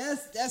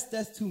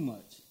 that's too much.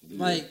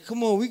 Like,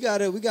 come on, we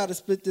gotta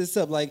split this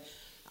up. Like,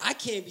 I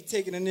can't be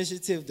taking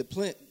initiative to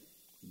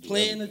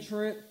plan a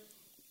trip,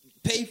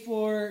 pay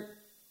for it,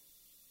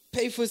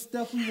 pay for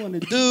stuff we want to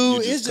do.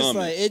 just It's just coming.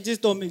 like it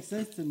just don't make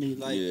sense to me.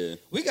 Like, Yeah.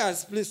 we gotta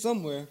split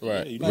somewhere.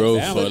 Right, You bro, need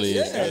balance. funny.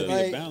 Yeah, as hell.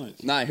 like-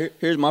 balance. Nah,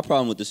 here's my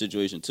problem with the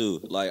situation too.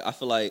 Like, I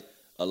feel like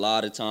a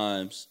lot of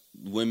times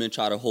women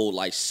try to hold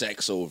like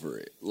sex over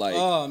it. Like,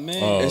 Oh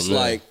man. Oh, it's man.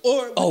 like,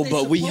 Or what oh, they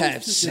but we supposed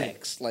have to do.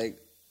 sex. Like,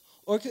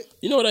 Or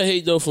You know what I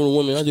hate though from the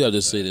women? I do have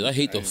to say this. I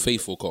hate the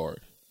faithful card.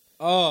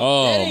 that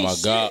Oh ain't my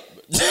shit. god,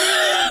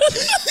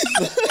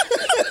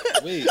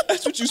 Wait,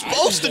 that's what you're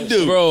supposed to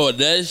do. bro,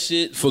 that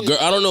shit for girl.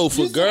 I don't know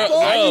for girl.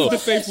 Bro. the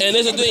faithful And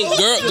that's the thing,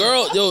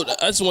 girl. Yo,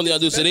 that's one thing I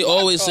do. So they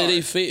always say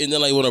they faithful, and then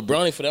like when a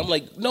brownie for that, I'm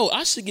like, no,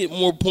 I should get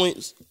more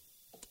points.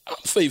 I'm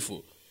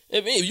faithful.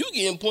 If you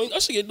getting points, I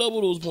should get double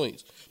those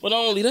points. But not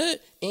only that,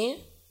 and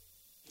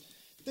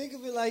Think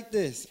of it like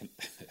this.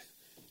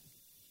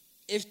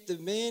 If the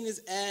man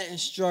is adding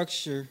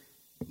structure,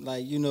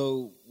 like, you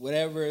know,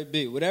 whatever it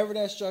be, whatever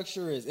that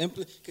structure is,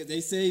 because they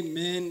say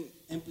men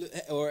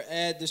or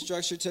add the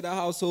structure to the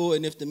household,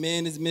 and if the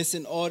man is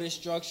missing all this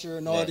structure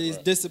and all Right, this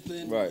right.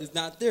 discipline, Right. is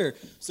not there.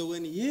 So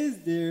when he is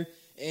there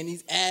and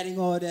he's adding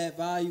all that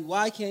value,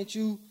 why can't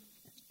you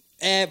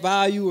add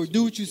value or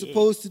do what you're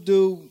supposed to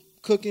do,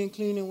 cooking,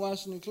 cleaning,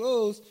 washing the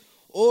clothes,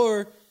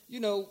 or, you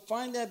know,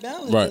 find that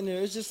balance Right. in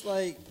there? It's just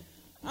like,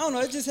 I don't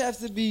know. It just has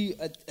to be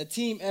a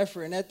team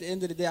effort, and at the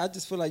end of the day, I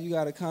just feel like you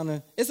got to kind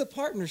of. It's a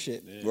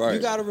partnership. Right. You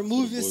got to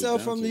remove That's what it boils yourself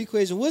down from to. the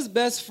equation. What's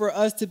best for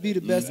us to be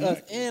the best us?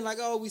 And like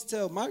I always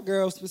tell my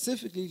girl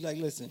specifically, like,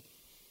 listen,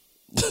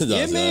 no,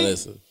 man.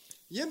 listen,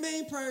 your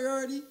main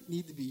priority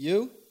need to be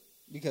you,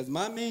 because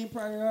my main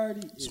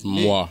priority is it's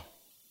me. moi.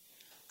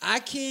 I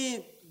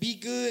can't be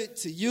good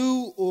to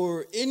you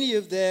or any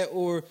of that,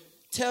 or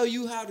tell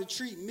you how to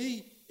treat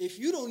me if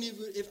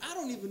I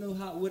don't even know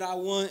what I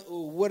want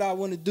or what I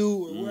want to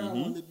do or where I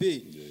want to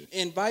be,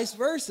 and vice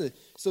versa.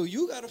 So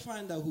you got to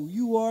find out who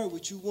you are,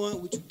 what you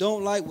want, what you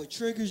don't like, what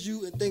triggers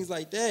you, and things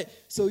like that,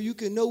 so you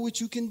can know what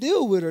you can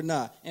deal with or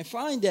not, and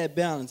find that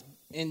balance.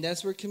 And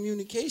that's where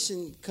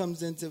communication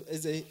comes into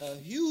is a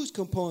huge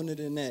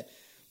component in that.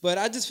 But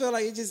I just feel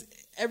like it just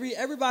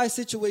everybody's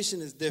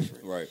situation is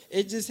different. Right.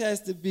 It just has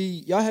to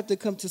be, y'all have to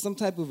come to some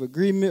type of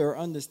agreement or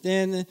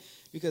understanding,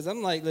 because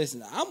I'm like,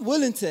 listen, I'm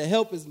willing to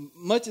help as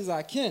much as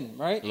I can,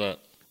 right? Right.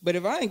 But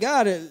if I ain't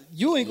got it,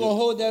 you ain't gonna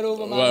hold that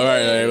over my Right,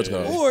 head. what's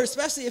going on? Or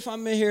especially if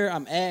I'm in here,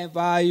 I'm adding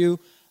value,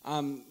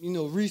 I'm, you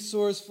know,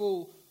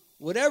 resourceful,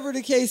 whatever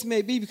the case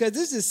may be, because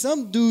this is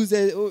some dudes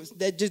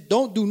that just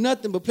don't do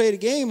nothing but play the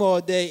game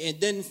all day and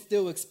then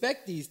still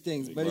expect these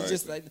things. But it's Right.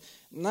 just like,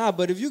 nah,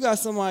 but if you got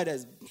somebody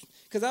that's,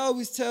 because I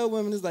always tell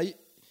women, it's like,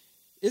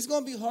 it's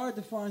going to be hard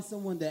to find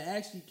someone that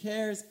actually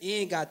cares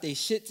and got their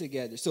shit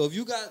together. So if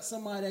you got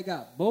somebody that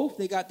got both,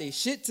 they got their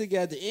shit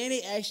together and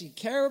they actually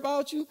care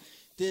about you,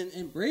 then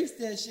embrace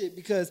that shit,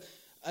 because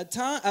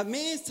a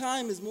man's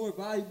time is more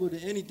valuable than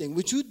anything.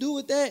 What you do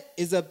with that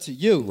is up to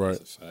you. Right.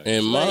 That's a fact.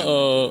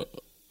 And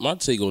my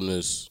take on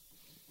this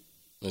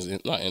is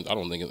not. I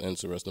don't think it's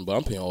interesting, but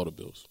I'm paying all the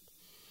bills.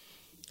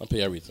 I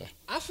pay everything.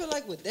 I feel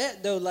like with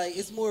that though, like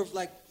it's more of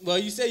like, well,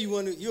 you say you're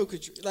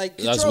like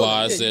That's control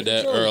why I it. Yeah, said you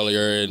that control it.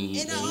 earlier.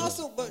 And I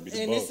also, but Be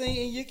the and this both. ain't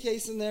in your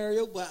case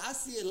scenario, but I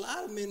see a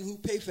lot of men who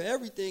pay for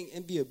everything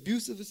and be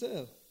abusive as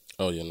hell.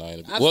 Oh yeah, nah.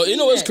 I've Well, you seen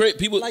know what's that. crazy?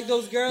 People Like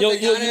those girls Yo,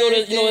 that yo, got you know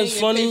everything what's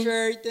and funny? pay for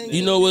everything.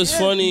 You know what's Yeah,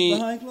 funny?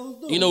 behind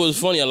closed doors. You know what's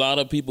funny? A lot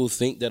of people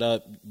think that I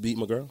beat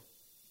my girl.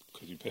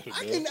 'Cause you pay the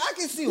I bill.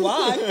 can see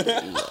why.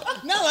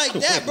 Not like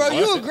that, bro.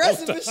 You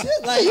aggressive as shit.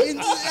 Like I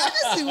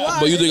can see why.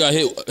 But you think I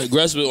hit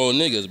aggressive on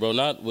niggas, bro?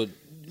 Not with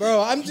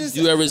bro, I'm just.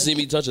 You ever see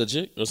me touch a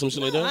chick or some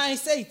shit like that? I ain't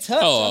say touch.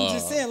 Oh. I'm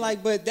just saying,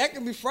 like, but that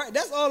can be fright.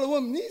 That's all the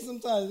women need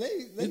sometimes. They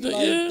You think-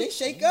 like, yeah. they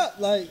shake up.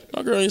 Like,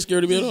 My girl ain't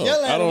scared of me at all.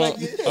 Yell at I her don't.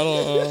 like- I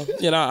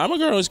don't. Yeah, nah, my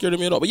girl ain't scared of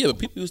me at all. But yeah, but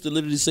people used to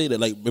literally say that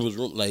like it was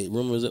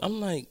rumors. I'm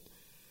like,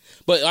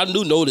 but I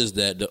do notice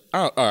that.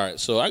 All right,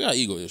 so I got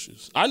ego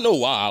issues. I know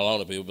why a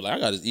lot of people, but like I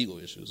got this ego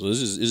issues. So it's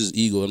just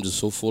ego. I'm just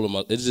so full of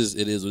my. It is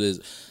what it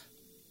is.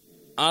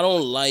 I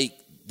don't like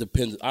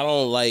depending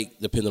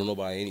on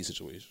nobody in any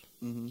situation.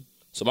 mm-hmm.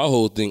 So my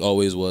whole thing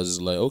always was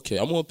like, okay,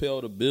 I'm gonna pay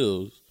all the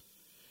bills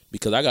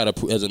because I gotta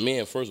as a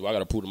man. First of all, I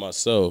gotta prove to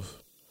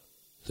myself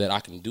that I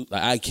can do.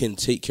 Like I can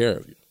take care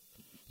of you.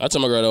 I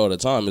tell my girl that all the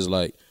time. Is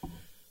like,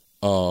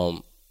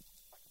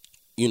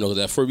 you know,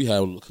 that first we had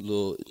a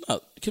little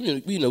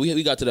community. You know,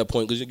 we got to that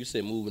point because you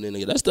said moving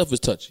in. That stuff is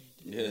touchy.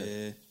 Yeah.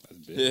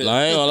 That's big. Yeah. Like,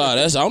 I ain't gonna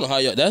lie. I don't know how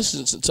y'all.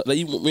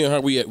 Like, me and her.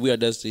 We at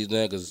that stage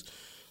now because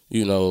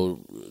you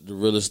know the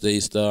real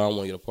estate stuff. I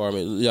want to get an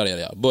apartment. Yada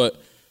yada yada.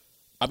 But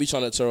I be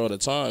trying to tell her all the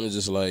time. It's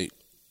just like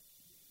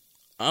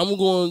I'm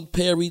going to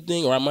pay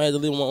everything, or I might have to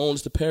live on my own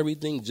just to pay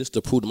everything, just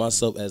to prove to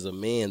myself as a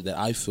man that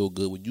I feel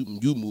good with you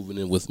moving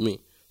in with me.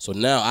 So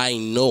now I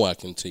know I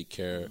can take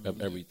care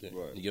of everything.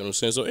 Right. You get what I'm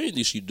saying? So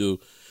anything she do,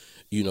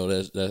 you know,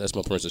 that's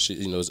my princess. She,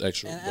 you know, it's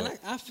extra. And but-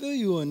 I feel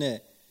you on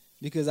that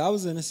because I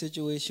was in a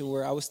situation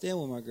where I was staying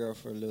with my girl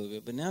for a little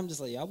bit, but now I'm just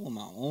like, I want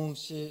my own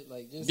shit.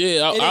 Like, just,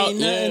 Yeah, it ain't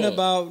nothing yeah.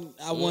 about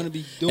I want to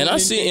be doing And I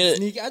anything see it-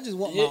 sneaky. I just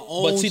want Yeah, my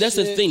own. but see, that's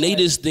the shit. thing. They Like,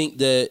 just think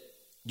that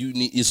you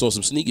need it's on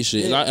some sneaky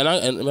shit. Yeah.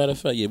 And matter of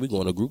fact, yeah, we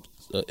going to group,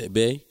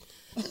 Bay.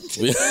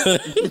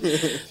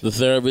 The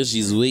therapist,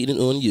 she's waiting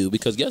on you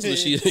because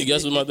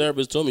guess what my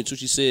therapist told me too.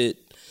 She said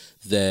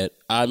that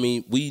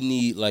we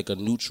need like a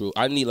neutral.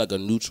 I need like a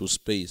neutral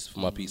space for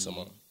my peace of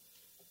mind,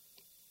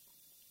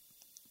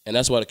 and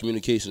that's why the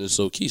communication is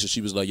so key. So she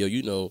was like, "Yo,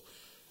 you know,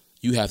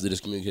 you have to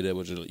just communicate that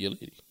with your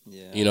lady.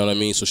 yeah, You know what I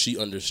mean? So she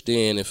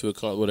understand and feel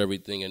comfortable with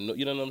everything, and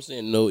you know what I'm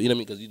saying? No, you know what I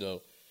mean?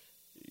 Because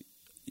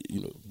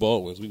you know,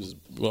 Baldwin's. We was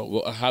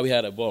how we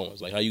had at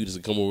Baldwin's, like how you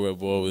just come over at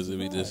Baldwin's and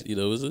we just, you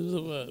know, it was a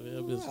vibe, man.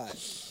 It was- Right.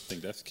 I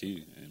think that's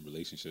key in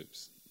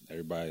relationships.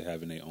 Everybody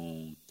having their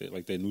own,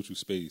 like their neutral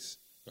space,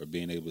 or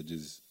being able to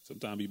just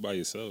sometimes be by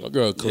yourself. My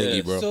girl clingy,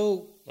 Yeah. bro.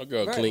 So My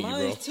girl right, clingy,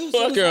 mine bro. too. So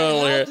My it's girl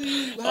like, on how here. do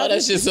you- how Oh, do that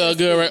you shit get sound this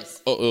good, right?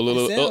 space?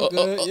 Oh, It sound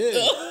good,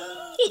 yeah.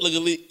 Look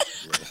at Lee.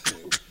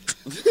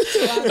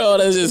 Oh,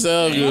 that shit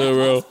sound good, My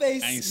bro.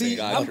 space I ain't be- saying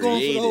God I'm going for the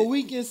created. whole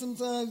weekend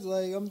sometimes.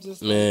 Like I'm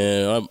just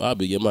Man, I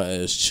be getting my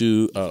ass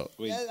chewed out.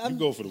 Wait, Yeah, you I'm-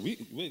 go for the week?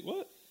 Wait,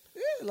 what?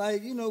 yeah,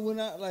 like you know when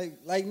I like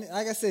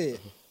I said,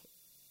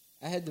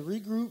 I had to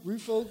regroup,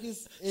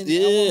 refocus. And I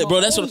Yeah, want bro.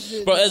 my That's own what,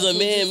 shit bro. now. As a So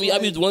man, just me, I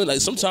be like- wondering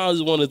like sometimes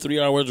it's 1 to 3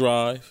 hour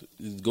drive.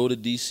 Go to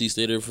DC,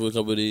 stay there for a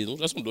couple of days.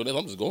 That's what I'm doing.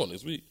 I'm just going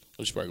this week.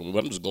 I'm just probably, but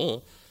I'm just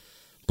going.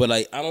 But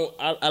like I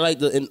like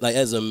the like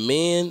as a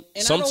man.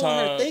 And sometimes, I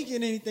don't want her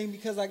thinking anything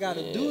because I got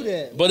to do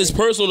that. but it's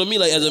personal to me.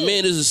 Like as a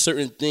man, there's just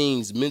certain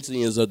things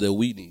mentally and stuff that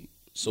we need.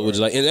 So it's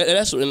like, and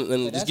that's and But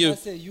just that's why I give.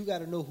 said you got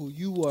to know who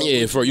you are.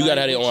 Yeah, what for you gotta like,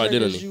 have your what own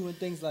triggers identity. You and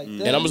things like that.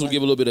 And I'm just gonna Like,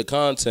 give a little bit of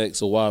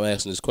context of why I'm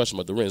asking this question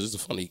about the rings. It's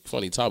a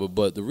funny topic,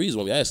 but the reason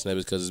why we asking that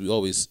is because we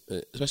always,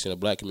 especially in the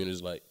black community,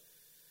 is like,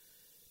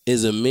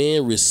 is a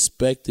man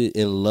respected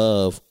and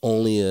loved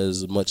only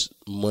as much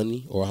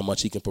money or how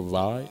much he can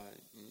provide?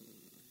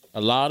 A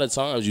lot of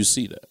times you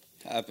see that.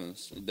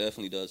 Happens. It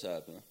definitely does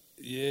happen.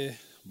 Yeah,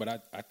 but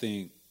I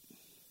think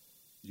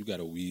you got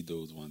to weed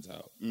those ones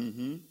out,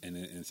 Mm-hmm.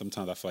 and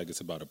sometimes I feel like it's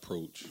about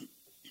approach.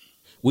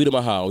 We to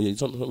my how? Yeah,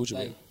 what you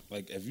mean?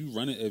 Like if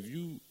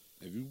you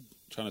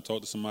trying to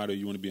talk to somebody or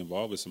you want to be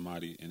involved with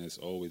somebody, and it's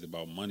always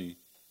about money,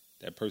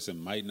 that person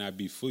might not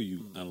be for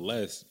you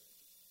unless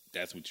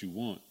that's what you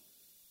want.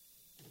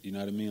 You know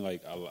what I mean?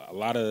 Like a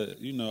lot of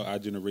our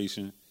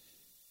generation,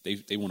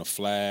 they want to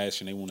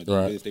flash and they want to do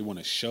Right. this. They want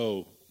to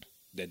show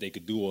that they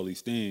could do all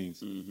these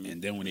things,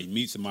 and then when they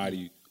meet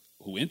somebody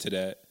who into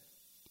that,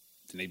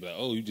 then they be like,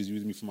 "Oh, you just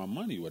using me for my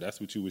money." Well, that's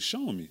what you was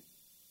showing me.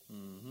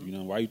 You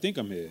know, why you think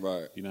I'm here?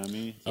 Right. You know what I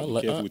mean? I So be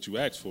like- careful what you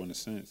ask for in a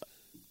sense.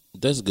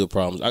 That's a good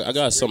problem. I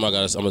got something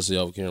I'm gonna say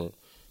off camera,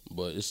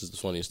 but this is the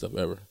funniest stuff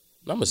ever.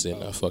 I'm gonna say it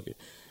now. Fuck it.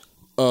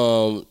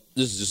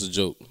 This is just a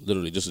joke.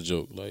 Literally, just a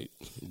joke. Like,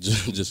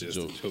 just a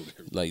joke.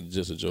 Like,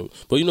 just a joke.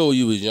 But you know, when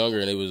you was younger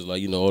and it was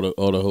like, you know,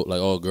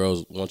 all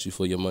girls want you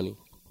for your money.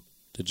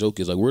 The joke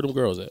is like, where them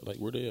girls at? Like,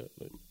 where they at?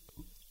 Like,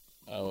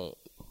 I don't.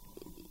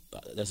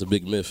 That's a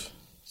big myth.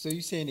 so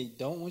you saying they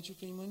don't want you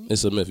for your money?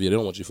 It's a myth. Yeah, they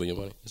don't want you for your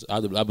money. I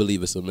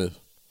believe it's a myth.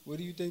 What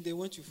do you think they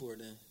want you for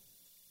then?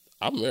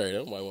 I'm married.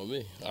 Nobody want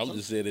me. I'm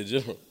just saying in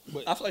general.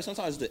 I feel like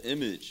sometimes the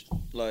image,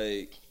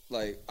 like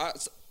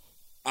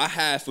I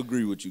half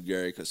agree with you,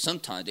 Gary, because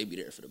sometimes they be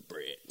there for the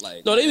bread.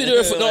 Like No, they be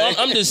there for. No,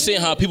 I'm just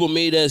saying how people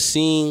made that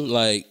seem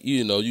like,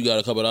 you know, you got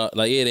a couple of,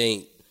 like, it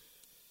ain't.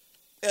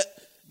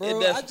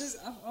 Bro, I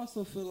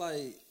also feel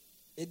like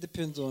it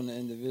depends on the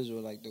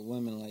individual. Like the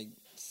women, like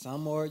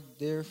some are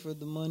there for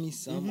the money,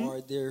 some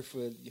are there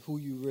for who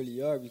you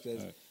really are.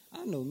 Because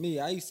I know me,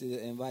 I used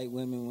to invite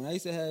women when I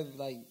used to have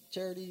like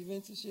charity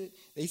events and shit.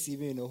 They see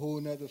me in a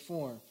whole nother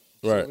form.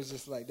 So Right. it was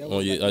just like that. Oh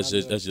Was yeah, like that's my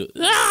just little-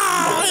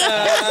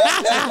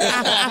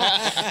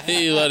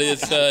 He like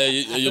this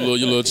your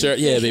little chair.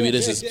 Yeah, baby,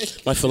 this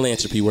is my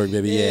philanthropy work,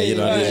 baby. Yeah, you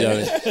know,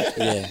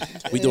 yeah.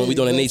 We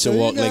doing a nature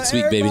walk next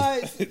week, baby.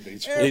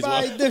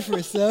 Everybody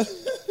different, so.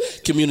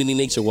 Community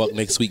nature walk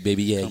next week,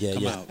 baby. Yeah,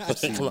 Come yeah. out. Come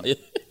see Come on, me. yeah.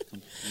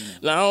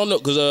 Nah, I don't know,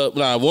 cause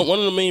one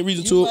of the main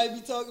reasons You too. might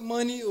be talking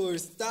money or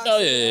stocks. Oh,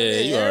 yeah,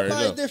 you already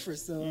Everybody know. different,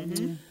 so.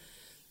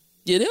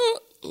 Yeah, they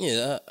don't.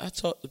 Yeah, I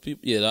talk to people.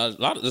 Yeah, a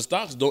lot of the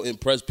stocks don't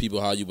impress people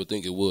how you would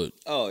think it would.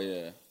 Oh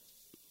yeah.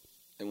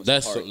 They want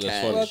That's some hard something that's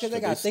cash. funny. Well, because they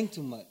got to think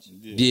too much.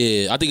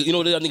 Yeah, I think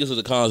I think it's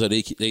the concept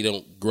they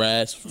don't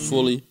grasp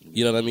fully.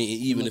 You know what I mean?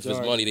 Even if it's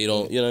Majority. money, they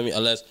don't. You know what I mean?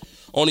 Unless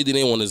only thing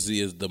they want to see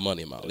is the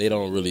money amount. They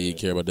don't really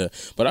care about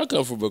that. But I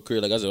come from a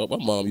career like I said. My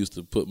mom used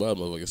to put my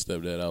motherfucking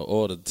stepdad out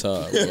all the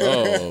time.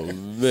 Oh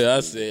man, I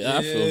said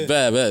I feel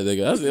bad,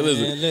 nigga. I said,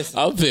 listen,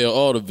 I'm paying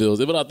all the bills.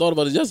 And when I thought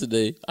about it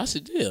yesterday, I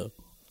said, damn.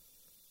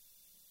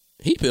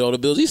 He paid all the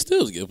bills. He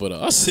still getting put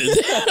out. I said,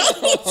 damn.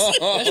 That's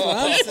what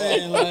I'm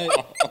saying. Like,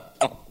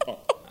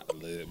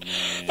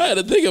 I had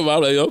to think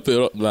about it. Like, I'm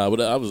paying. But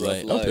I was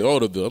like, I'm life. paying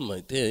all the bills. I'm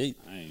like, damn.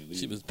 I ain't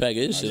She leaving. was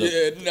packing his shit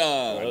up. Yeah,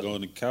 nah. I go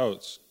on the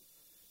couch.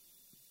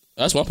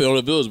 That's why I'm paying all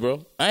the bills,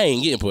 bro. I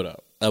ain't getting put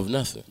out of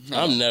nothing.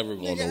 I'm never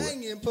going nigga, I nowhere.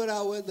 ain't getting put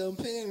out with them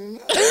paying.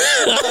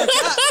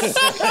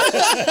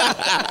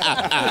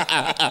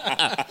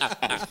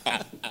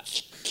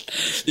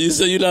 You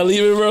said you're not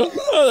leaving, bro?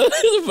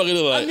 Fucking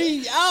like, I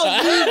mean,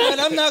 I'll leave,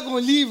 but I'm not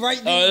going to leave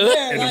right then and Oh,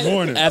 there. In like, the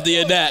morning. after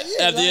your nap.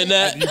 Yeah, After your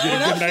nap. You get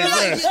when a I good feel night's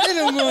like rest.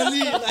 then I'm going to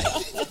leave.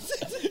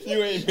 Like,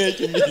 You ain't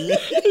making me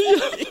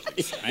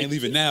leave. I ain't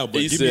leaving now,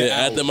 but He give me said an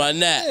hour. after my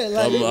nap. Yeah,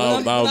 like, when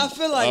I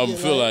feel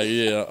like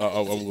it,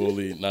 I'm gonna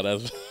leave. Nah,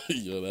 that's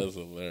yo, that's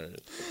hilarious.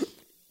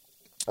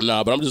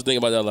 Nah, but I'm just thinking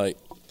about that. Like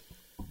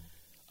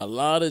a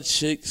lot of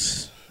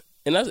chicks,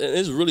 and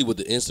it's really with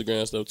the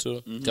Instagram stuff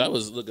too. 'Cause I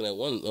was looking at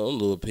one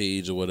little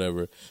page or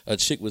whatever. A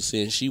chick was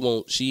saying she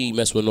ain't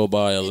mess with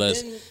nobody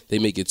unless then- they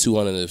make it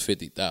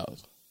 250,000.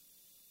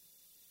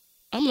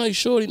 I'm like,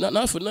 shorty,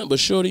 not for nothing, but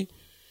shorty.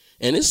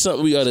 And it's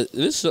something we gotta.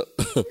 where you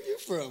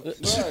from?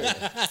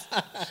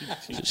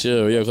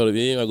 Sure, yeah, I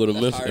go to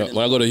Memphis.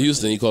 When I go to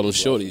Houston, you call them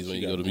shorties when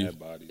She you go got to mad Houston.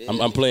 bodies.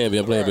 I'm playing,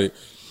 babe.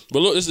 But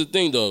look, this is the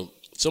thing though.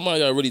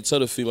 Somebody gotta really tell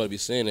the female to be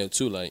saying that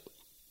too. Like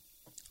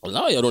a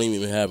lot of y'all don't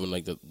even have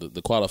like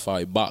the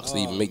qualified box to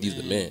even make these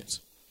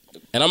demands.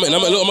 And I'm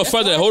a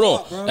front that. Hold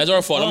on, bro. that's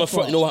our fault. That's I'm a our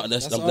front. You know what?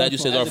 That's I'm our glad you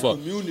said it's fault.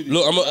 our fault.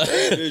 Look, I'm a.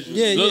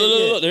 Yeah,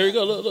 Look, there you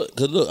go. Look.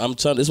 Cause look, I'm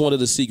telling. This is one of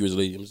the secrets,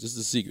 ladies. This is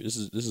a secret. This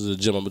is a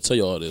gem. I'm gonna tell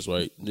you all this,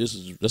 right?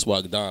 That's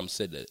why Dom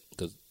said that.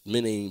 Cause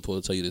men ain't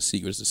supposed to tell you the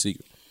secret. It's the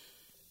secret.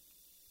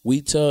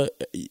 We tell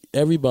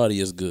everybody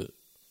is good.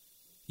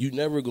 You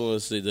never gonna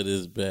say that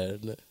it's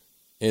bad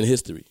in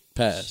history,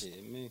 past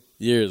Shit, man.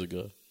 years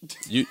ago.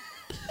 You.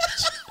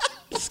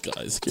 This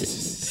guy's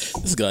crazy.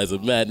 This guy's a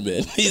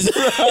madman.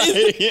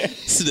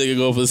 This nigga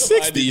going for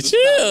 60.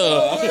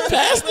 Chill.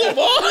 Pass the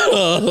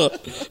ball.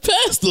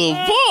 Pass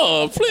the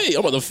ball. Please.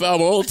 I'm about to foul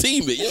my own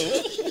teammate. Yo.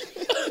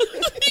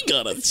 You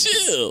gotta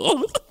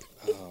chill.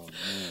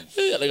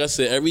 Yeah, like I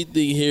said,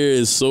 everything here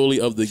is solely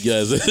of the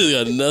guys. It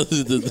got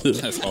nothing to do.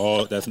 That's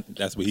all. That's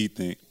what he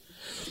think.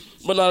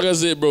 But like I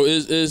said, bro,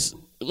 it's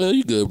man,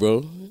 you good,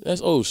 bro.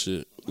 That's old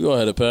shit. We all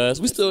had a pass.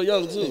 We still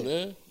young too,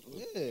 man.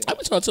 I've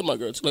been trying to tell my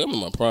girl too, like I'm in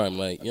my prime,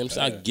 like, you know what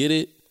I'm saying?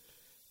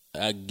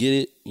 I get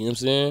it, you know what I'm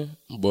saying?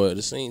 But at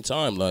the same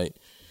time, like,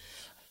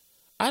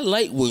 I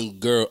like when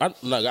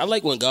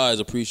guys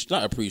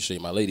not appreciate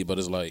my lady, but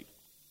it's like,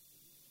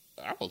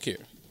 I don't care.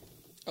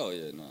 Oh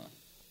yeah, nah.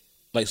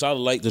 Like, so I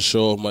like to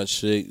show off my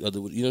chick, you know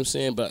what I'm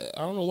saying? But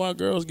I don't know why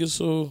girls get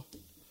so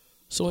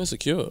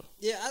insecure.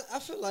 Yeah, I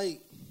feel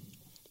like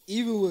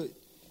even with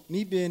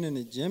me being in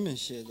the gym and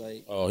shit,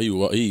 like, Oh,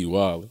 he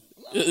wild.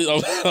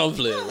 I'm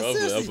playing, bro. I'm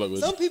seriously, fucking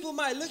with some you. people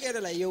might look at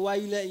it like, yo, why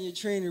you letting your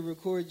trainer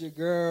record your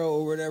girl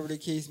or whatever the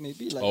case may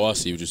be? Like, Oh, I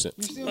see what you're saying.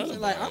 you see what I'm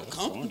saying? Like, I'm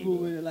comfortable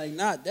with it. Like,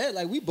 not that.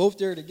 Like, we both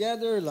there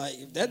together. Like,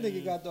 if that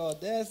nigga got the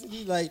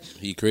audacity, like,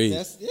 He crazy.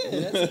 that's but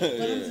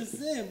I'm just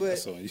saying. But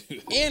That's on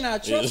you. and I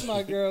trust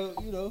my girl,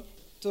 you know,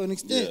 to an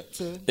extent.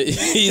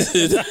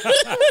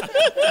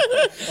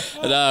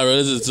 Nah, bro,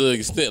 this is to an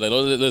extent. Like,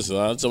 don't listen.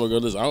 I tell my girl,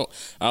 listen,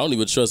 I don't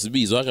even trust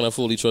me, so how can I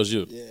fully trust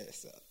you? Yeah,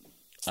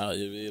 so.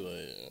 You mean,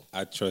 like,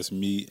 I trust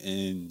me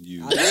and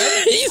you.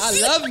 I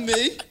love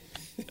me.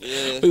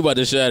 we about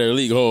to shatter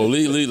league home.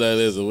 League like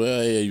this.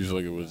 Well, yeah, you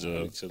fucking with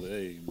y'all. Each other,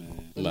 hey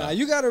man. Nah,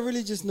 you gotta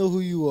really just know who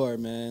you are,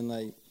 man.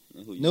 Like,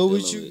 Who know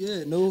what dealing you,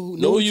 with. know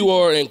Know who what you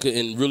are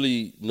and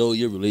really know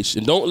your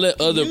relation. Don't let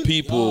other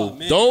people. Oh,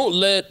 man. Don't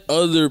let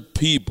other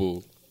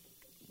people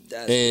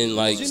That's and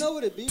like You know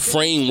what it be?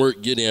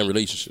 framework get in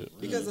relationship.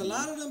 Because a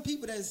lot of them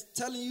people that's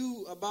telling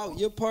you about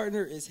your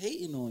partner is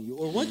hating on you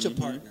or want your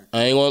partner.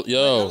 I ain't want Like, a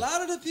yo.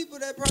 lot of the people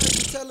that probably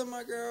be telling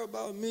my girl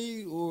about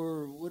me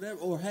or whatever,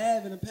 or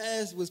have in the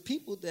past, was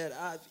people that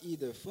I've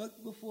either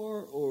fucked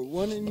before or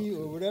wanted me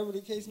or whatever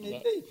the case may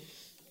be.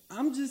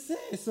 I'm just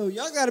saying. So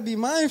y'all got to be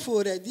mindful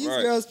of that. These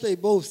Right. girls play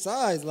both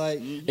sides. Like,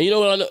 And you know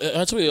what?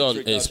 I tell you,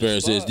 Tricked out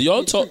experience the is. spot. Do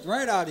y'all get talk? tricked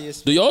right out of your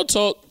Do y'all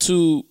talk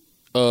to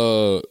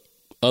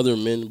other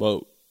men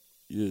about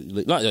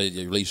not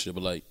your relationship,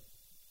 but like,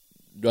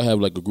 do I have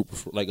like a group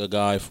of like a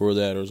guy for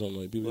that or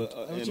something like people?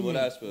 But, What in you what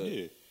mean? aspect?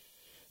 Yeah.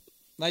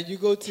 Like, you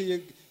go to your,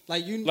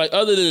 like, you, Like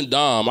other than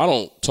Dom, I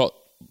don't talk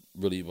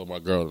really about my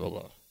girl or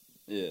nobody.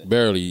 Yeah.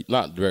 Barely,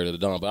 not barely to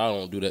Dom, but I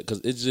don't do that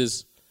because it's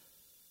just.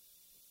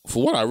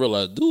 For what I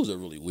realized, dudes are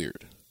really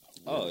weird.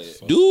 Oh, yeah.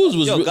 Dudes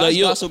was Yo, guys like,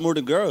 yo, gossip more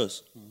than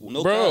girls.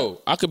 No bro,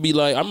 cap. I could be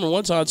like, I remember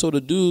one time I told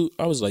a dude,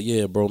 I was like,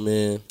 yeah, bro,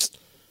 man,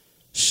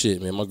 shit,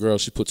 man, my girl,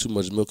 she put too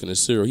much milk in the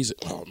cereal. He said,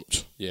 oh,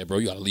 yeah, bro,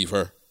 you gotta leave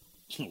her.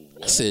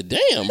 I said,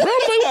 damn, bro,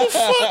 I'm like, what the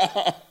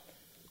fuck?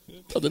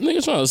 Thought the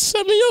nigga trying to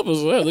set me up or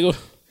something. They go,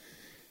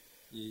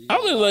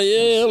 I'm just like,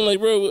 yeah, I'm like,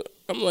 bro,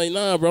 I'm like,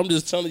 nah, bro, I'm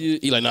just telling you.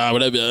 He like, nah,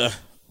 whatever.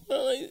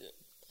 I'm like,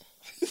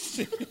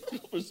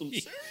 For some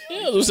serious-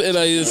 yeah, I'm saying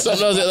like it's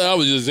something else. I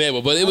was just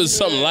example, but it was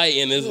something light,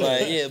 and it's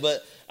like, yeah,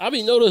 but I've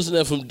been noticing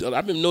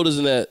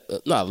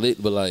that not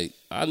late, but like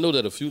I know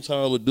that a few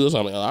times with dudes,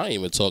 I'm like, I ain't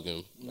even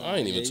talking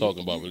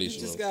about You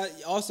relationships. just got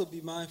to also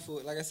be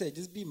mindful. Like I said,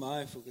 just be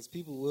mindful because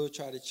people will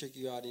try to trick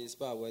you out of your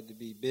spot, whether it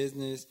be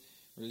business,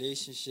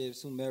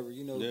 relationships, whomever.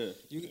 You know, Yeah.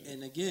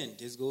 And again,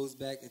 this goes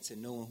back into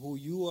knowing who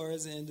you are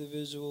as an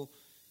individual,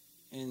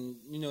 and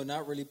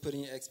not really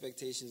putting your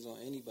expectations on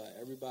anybody.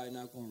 Everybody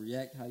not going to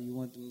react how you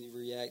want them to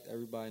react.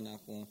 Everybody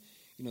not going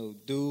to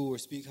do or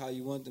speak how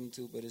you want them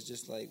to. But it's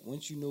just like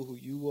once you know who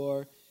you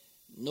are,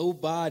 no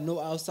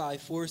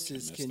outside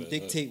forces Mess can that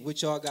dictate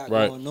what y'all got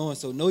Right. going on.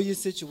 So know your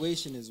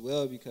situation as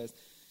well, because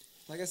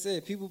like I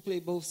said, people play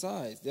both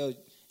sides.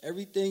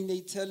 Everything they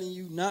telling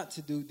you not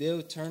to do,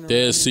 they'll turn around.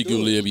 They're and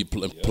secretly do and be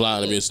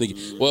plotting and being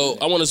sneaky. Well,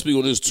 I want to speak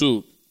on this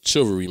too.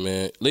 Chivalry,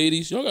 man.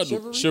 Ladies, y'all got to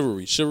do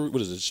chivalry.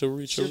 What is it?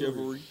 Chivalry?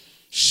 Chivalry.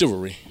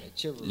 Chivalry. it.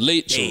 Chivalry.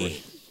 Late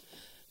chivalry.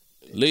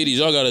 Ladies,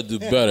 y'all got to do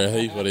better.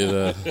 Hey, buddy.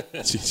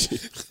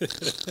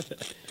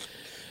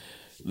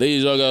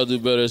 Ladies, y'all got to do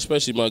better,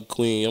 especially my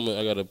queen.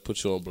 I got to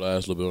put you on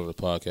blast a little bit on the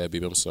podcast,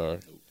 baby. I'm sorry.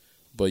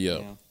 But,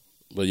 yo,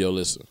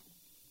 listen.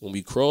 When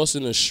we cross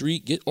in the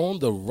street, get on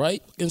the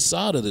right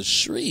side of the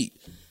street.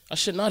 I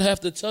should not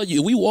have to tell you.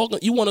 If we walk,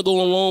 you want to go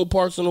on long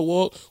parks on the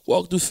walk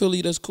through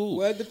Philly, that's cool.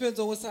 Well, it depends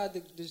on what side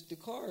the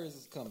car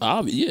is coming.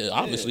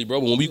 Obviously, bro.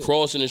 But when we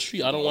cross in the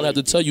street, I don't want to have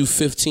to tell you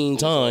 15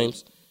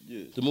 times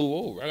Yeah. to move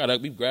over. I got to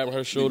be grabbing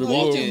her shoulder. You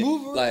Move can over.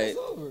 move her like- ass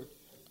over.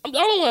 I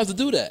don't want to have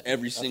to do that.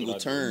 Every single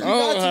turn. I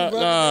don't got have- to,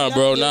 Nah,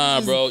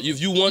 brother. bro. If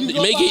you want You to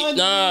go make it,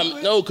 behind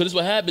me, no, because this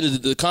what happened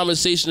is the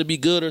conversation to be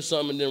good or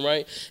something, then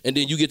right, and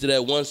then you get to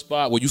that one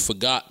spot where you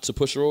forgot to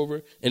push her over,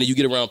 and then you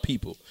get around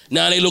people.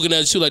 Now they looking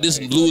at you like this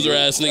loser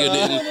ass nigga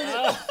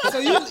didn't. So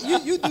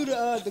you do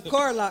the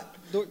car lock,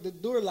 the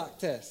door lock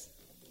test.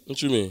 What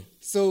you mean?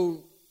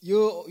 So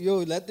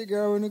you'll let the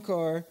girl in the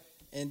car,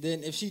 and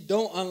then if she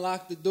don't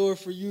unlock the door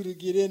for you to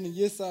get in on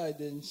your side,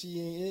 then she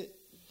ain't it.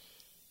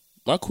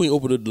 My queen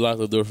opened the lock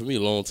the door for me a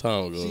long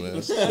time ago, man.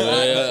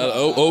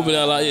 Open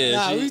that lock, yeah.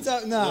 Nah, she, we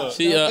talk. Nah,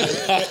 she,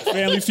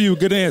 Family Feud.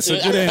 Good answer.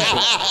 Good answer.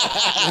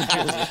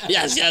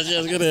 yes,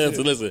 good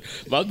answer. Listen,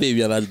 my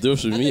baby unlocked the door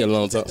for me a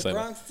long time.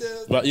 Bronx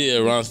Tales. But yeah,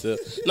 Ron still.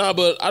 Nah,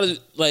 but I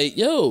just like,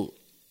 yo,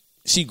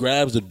 she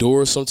grabs the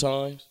door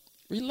sometimes.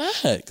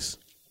 Relax.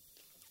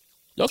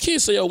 Y'all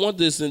can't say y'all want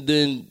this and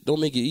then don't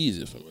make it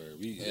easy for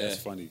me.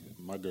 That's funny.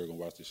 My girl gonna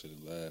watch this shit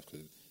and laugh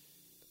because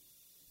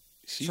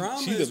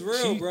Trauma is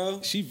real,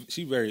 bro.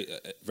 She very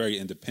very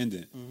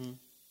independent. Mm-hmm.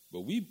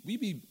 But we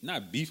be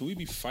not beefing. We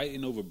be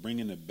fighting over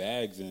bringing the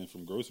bags in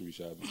from grocery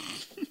shopping.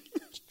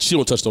 She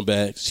don't touch no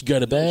bags. She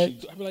got a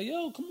bag. I be like,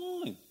 yo, come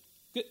on.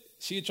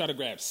 She'd try to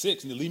grab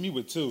 6 and then leave me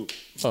with 2.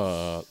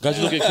 Got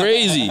you looking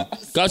crazy.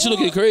 Got you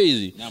looking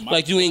crazy. Now my-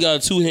 Like you ain't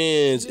got 2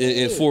 hands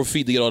and 4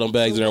 feet to get all them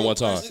bags in there at one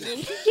time.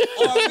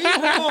 Are we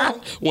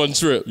wrong? One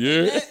trip,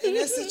 yeah. In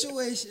that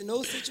situation, in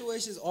those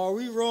situations, are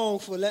we wrong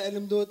for letting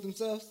them do it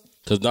themselves?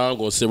 Cause Dom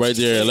gonna sit right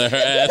there and let her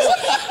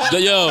ass.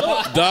 Yo,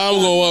 Dom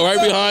gonna walk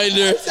right behind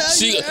her.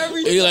 She,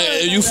 every he like, time,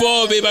 if you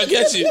fall, babe, I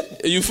get you.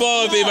 If you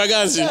fall, babe, I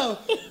got you. No,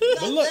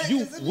 But look,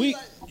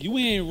 you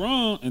ain't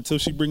wrong until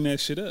she bring that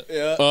shit up.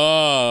 Yeah.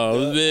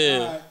 Oh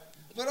man.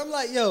 But I'm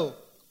like, yo,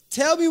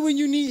 tell me when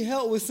you need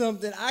help with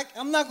something.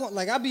 I'm not going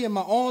I be in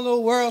my own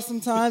little world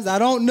sometimes. I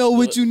don't know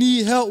what you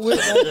need help with.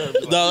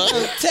 No,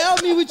 Yo, tell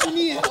me what you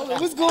need.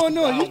 What's going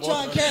on? You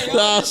trying to carry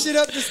all this shit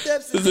up the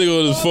steps? this nigga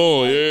on his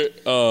phone,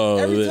 yeah. Oh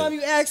Every man. time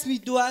you ask me,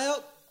 do I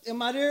help?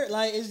 Am I there?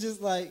 Like, it's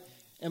just like,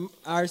 all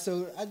right,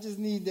 so I just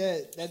need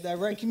that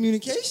direct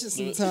communication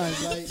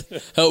sometimes.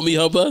 Like, Help me,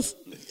 help us.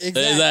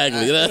 exactly.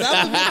 Exactly.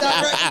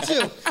 That was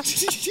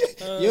direct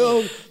too.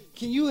 Yo,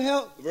 can you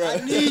help? I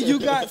need you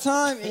got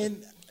time.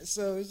 And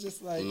so it's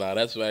just like, Nah,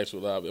 that's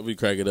factual. I be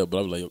cracking up, but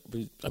I'm like,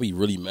 I be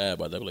really mad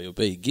about that. I'm like, yo,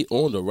 babe, get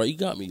on the right. You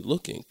got me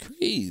looking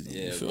crazy.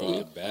 Yeah, You feel bro. me?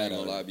 I ain't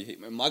gonna lie, I be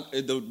hating.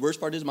 The worst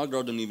part is my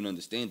girl doesn't even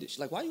understand it. She's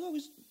like, why you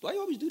always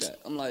do that?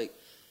 I'm like,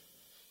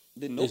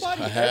 did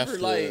nobody I have ever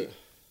to- like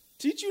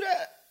teach you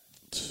that?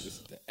 This is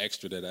the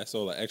extra that's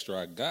all the extra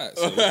I got.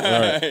 So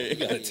Right. you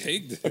gotta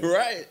take this.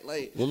 Right.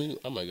 Like,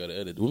 I might gotta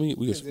edit. We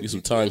get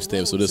some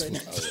timestamps for this one.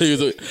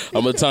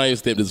 I'm gonna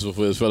timestamp this for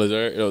this fellas.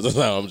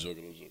 All right? I'm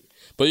joking.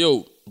 But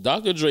yo,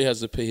 Dr. Dre has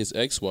to pay his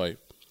ex-wife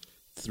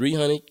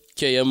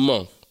 $300K a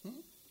month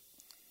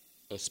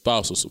in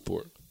spousal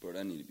support bro,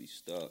 that need to be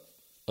stopped.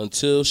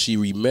 until she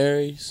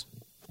remarries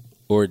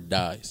or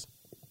dies.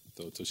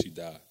 So until she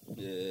die.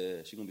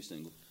 Yeah, she gonna be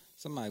single.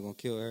 Somebody gonna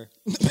kill her.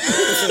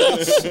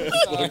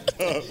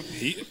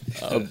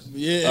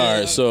 Yeah. All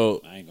right.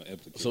 So I ain't gonna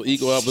implicate. So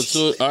equal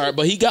opportunity. All right,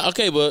 but he got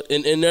okay. But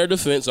in their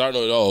defense, I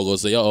know it all gonna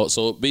say y'all.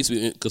 So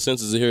basically,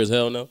 consensus here is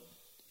hell no.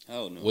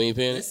 Hell no. We ain't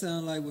paying That it.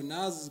 sound like what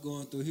Nas was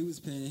going through. He was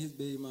paying his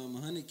baby mama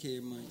 $100K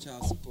a month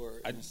child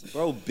support.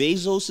 Bro,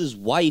 Bezos'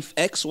 wife,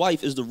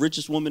 ex-wife, is the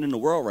richest woman in the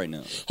world right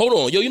now. Hold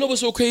on, yo. You know what's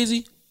so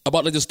crazy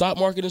about like the stock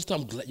market and stuff?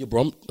 I'm glad, yo,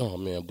 bro.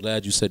 I'm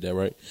glad you said that.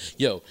 Right,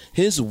 yo.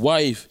 His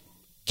wife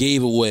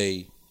gave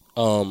away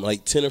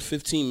like 10 or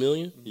 15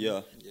 million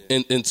Yeah.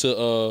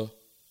 into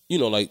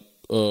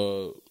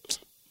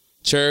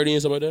charity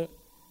and stuff like that.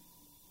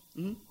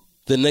 Mm-hmm.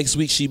 The next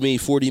week she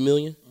made 40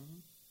 million.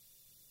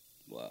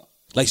 Wow.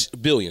 Like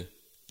billion.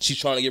 She's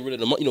trying to get rid of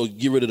the money.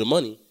 Get rid of the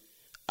money.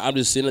 I'm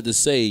just saying that to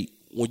say,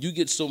 when you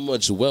get so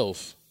much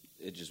wealth,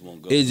 It just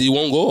won't go. it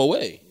won't go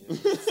away.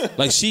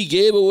 Like she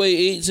gave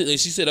away like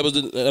she said that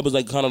was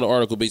like kind of the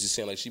article basically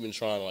saying like she been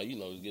trying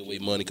to get away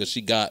money because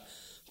she got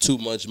too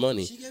much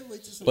money. She gave away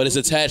to some But it's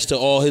attached to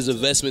all his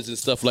investments and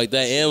stuff like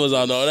that,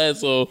 Amazon and all that.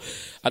 So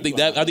I think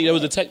that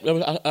was the tech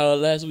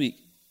last week.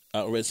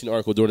 I seen an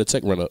article during the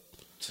tech run up.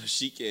 So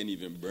she can't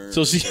even burn.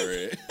 So she-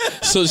 bread.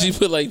 So she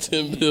put like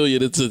 10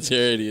 billion into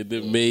charity and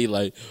then made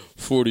like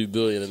 40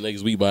 billion the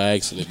next week by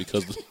accident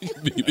because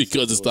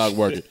the stock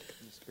market.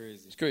 It's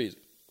crazy. It's crazy.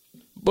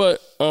 But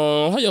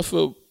how y'all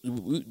feel?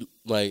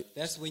 Like,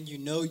 That's when you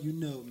know,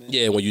 man.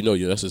 yeah, when you know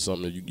that's just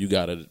something that you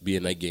gotta be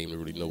in that game to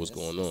really know what's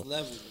going It's on.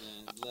 levels,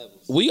 man. It's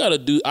levels. We gotta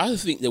do. I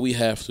think that we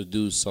have to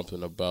do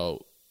something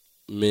about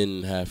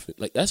men having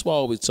like. That's why I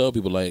always tell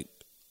people like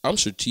I'm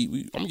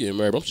getting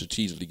married. But I'm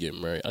strategically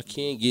getting married. I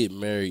can't get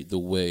married the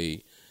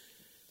way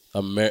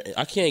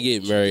I can't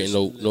get married in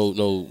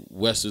no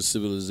Western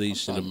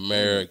civilization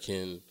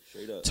American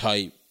Straight up.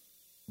 type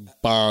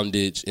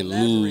bondage and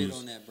Elaborate lose.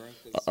 on that, bro.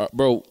 'cause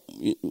Bro,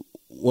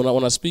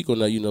 when I speak on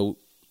that,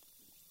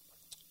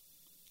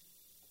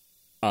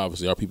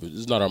 obviously our people,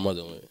 it's not our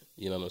motherland.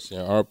 You know what I'm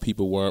saying? Our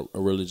people weren't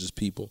a religious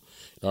people.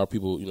 Our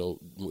people,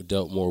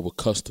 dealt more with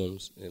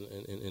customs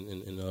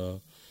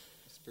and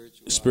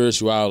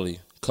spirituality,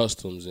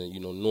 customs and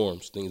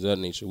norms, things of that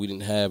nature. We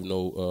didn't have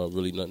no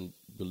really nothing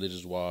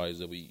religious wise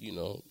that we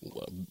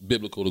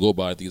biblical to go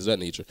by, things of that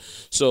nature.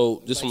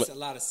 So just like from a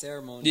lot of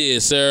ceremonies. yeah,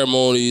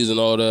 ceremonies and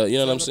all that. You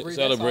know what I'm saying?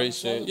 Celebrate, that's how we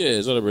Celebration. celebrate.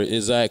 Yeah, celebrate.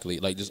 Exactly.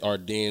 Like just our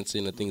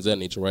dancing and things of that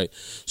nature, right?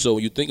 So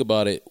when you think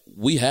about it,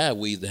 we have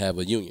ways to have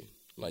a union.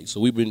 Like so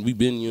we've been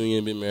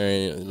union, been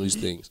married, and these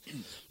things.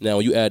 Now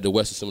when you add the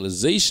Western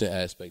civilization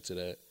aspect to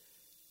that,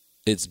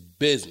 it's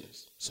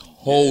business. It's a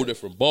whole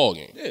different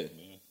ballgame. Yeah.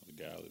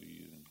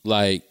 Legalities.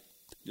 Like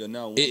You're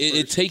now one it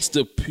person. takes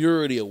the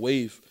purity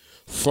away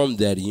from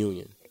that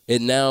union.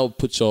 It now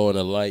puts y'all in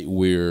a light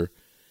where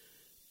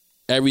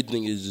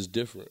everything is just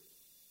different.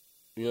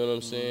 You know what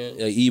I'm saying?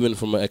 Like even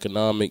from an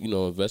economic,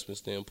 investment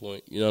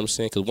standpoint. You know what I'm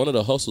saying? Because one of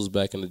the hustles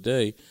back in the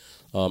day,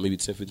 maybe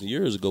 10, 15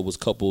 years ago, was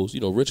couples,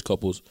 rich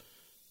couples,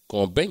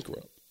 going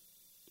bankrupt.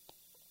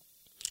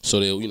 So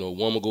they,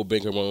 one will go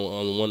bankrupt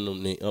on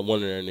one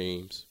of their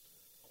names.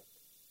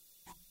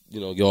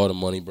 Get all the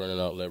money, burn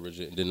it out, leverage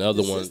it, and then the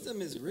other The one. system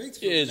is rigged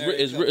for Yeah,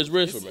 it's married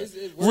rich couples. for It's-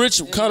 married. it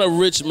works Rich, kind of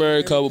rich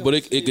married couple, but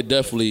it couples could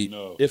definitely,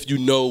 No. if you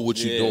know what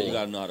Yeah, you're doing. you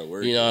gotta know how to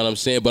work. You know what I'm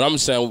saying? But I'm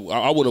saying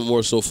I wouldn't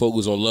more so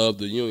focus on love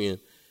the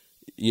union.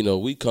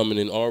 We coming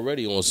in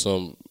already on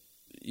some,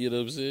 what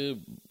I'm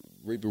saying?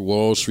 Raping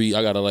Wall Street.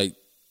 I gotta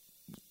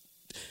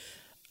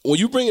when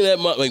you bring that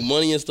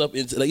money and stuff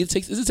into it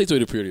takes away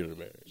the purity of the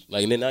marriage.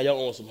 Like and then now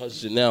y'all on some hush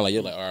shit now. Like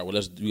you're like, all right, well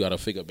we gotta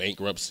figure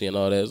bankruptcy and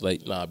all that. It's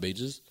like, nah, babe,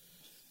 just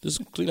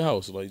clean the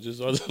house. Like just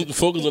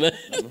focus on that.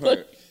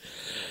 Right.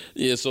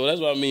 Yeah, so that's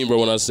what I mean, bro.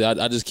 When I say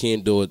I just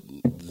can't do it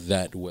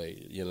that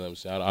way. You know what I'm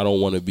saying? I don't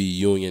want to be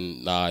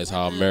unionized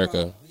how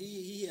America.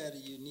 He had a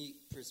unique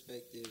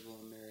perspective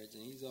on marriage,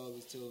 and he's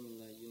always told me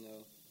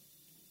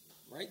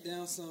write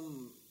down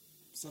some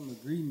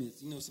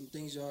agreements. Some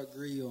things y'all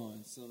agree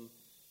on, some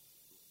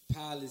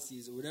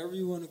policies or whatever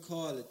you want to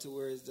call it, to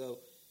where as though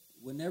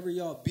whenever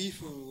y'all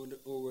beefing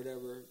or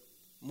whatever,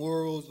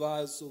 morals,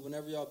 values, so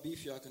whenever y'all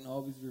beef, y'all can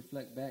always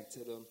reflect back to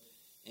them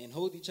and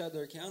hold each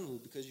other accountable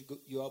because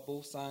you all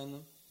both sign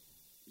them.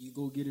 You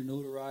go get it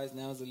notarized.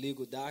 Now it's a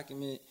legal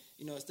document.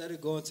 Instead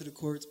of going to the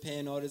courts,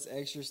 paying all this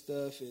extra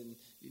stuff, and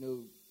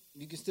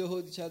you can still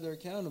hold each other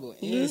accountable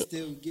and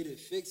still get it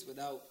fixed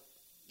without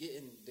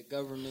getting the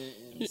government.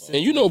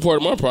 And part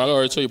of my problem, I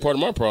already told you, part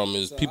of my problem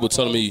is So people I've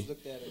telling me. always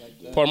looked at it like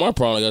that. Part of my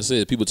problem, like I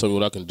said, people tell me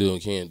what I can do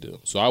and can't do.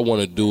 So I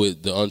want to do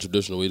it the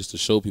untraditional way, just to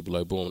show people,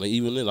 like, boom. Like,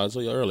 even then, I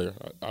told you earlier,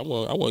 I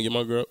want to give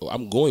my girl.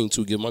 I'm going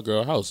to give my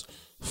girl a house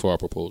for our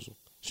proposal.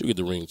 She'll get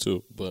the ring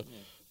too. But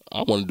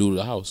I want to do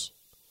the house.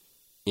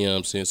 You know what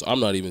I'm saying? So I'm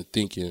not even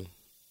thinking.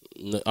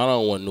 I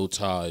don't want no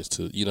ties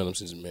to, you know what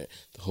I'm saying, man,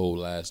 the whole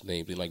last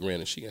name thing. Like,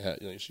 granted, she can have,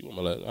 she want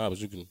my last name, but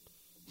you can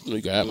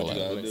have my last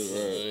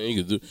name.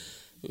 You can do,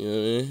 you know what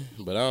I mean?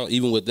 But I don't,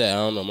 even with that, I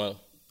don't know,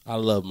 I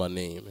love my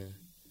name, man.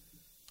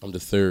 I'm the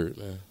third,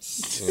 man.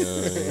 You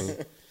know what I mean?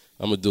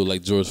 I'm going to do it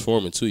like George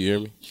Foreman, too, you hear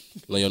me?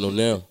 Let y'all know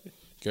now.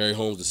 Gary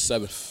Holmes the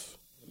 7th.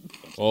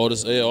 All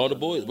the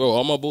boys, bro,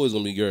 all my boys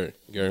going to be Gary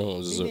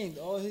Holmes. He named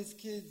all his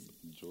kids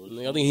George.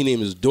 I think he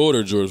named his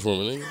daughter George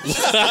Foreman.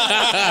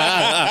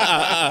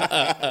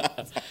 I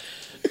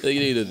think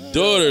he named his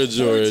daughter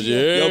George.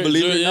 Yeah. Yo,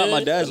 believe it or not, yeah.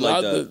 my dad's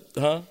like that.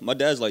 Huh? My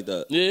dad's like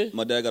that. Yeah.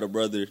 My dad got a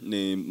brother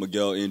named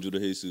Miguel Angel de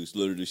Jesus.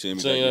 Literally same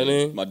exact Same name.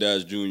 name? My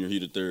dad's junior. He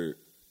the third.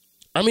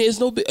 I mean, it's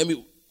no big. I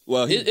mean,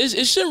 Well, he,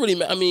 it shouldn't really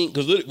matter. I mean,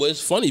 because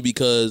it's funny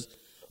because,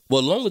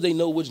 well, as long as they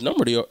know which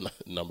number they are,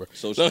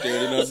 social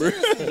security number.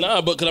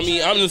 Nah, but because I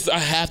mean, I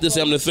have to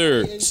say I'm the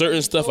third.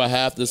 Certain stuff I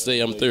have to say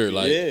I'm third.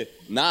 Like, yeah.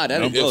 Nah,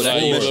 that I'm yo, just that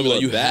saying,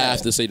 mess you up bad.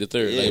 have to say the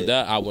third. Yeah. Like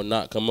that, I will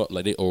not come up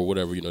like they or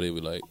whatever. You know, they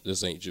would like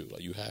this ain't you.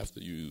 Like you have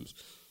to use.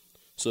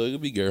 So it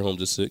could be Gary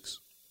Holmes at 6.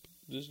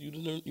 Just you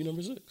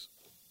number 6.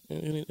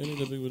 Ain't that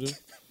big of a deal. Man,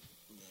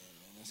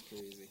 that's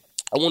crazy.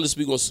 I want to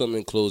speak on something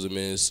in closing,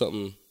 man. It's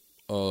something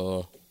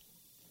a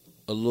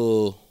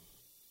little.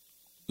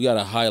 We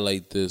gotta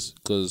highlight this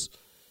because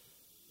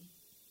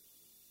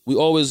we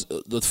always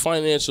the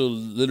financial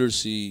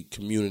literacy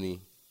community.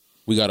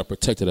 We gotta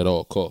protect it at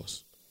all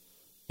costs.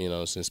 You know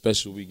what I'm saying?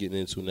 Especially what we getting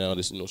into now,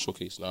 this,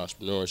 showcasing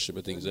entrepreneurship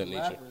and things of that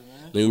nature.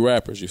 New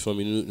rappers, you feel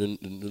me? The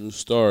new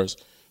stars,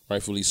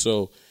 rightfully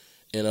so.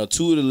 And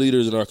 2 of the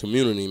leaders in our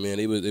community, man,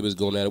 they was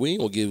going at it.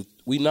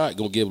 We not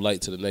gonna give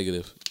light to the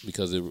negative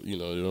because it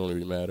don't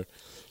really matter.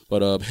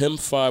 But him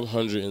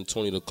 500 and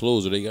Tony the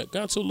Closer, they got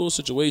to a little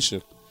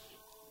situation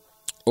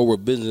over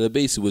business. It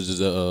basically was just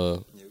Yeah,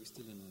 we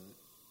still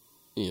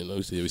in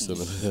the. we still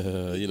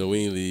we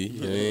ain't leave.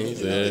 You know what I'm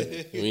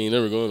saying? We ain't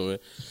never going nowhere.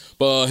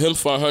 But him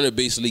 500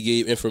 basically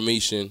gave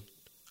information,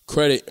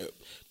 credit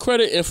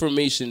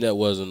information that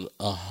wasn't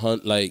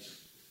like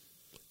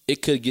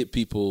it could get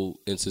people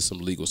into some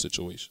legal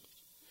situation.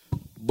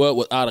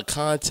 But out of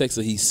context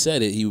that he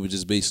said it, he was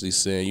just basically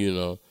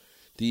saying,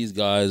 these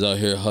guys out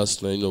here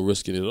hustling,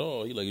 risking it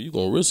all. He like, if you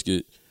gonna risk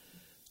it,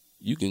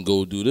 you can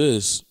go do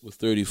this with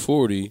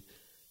 30-40.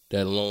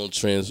 That loan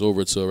transfers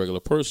over to a regular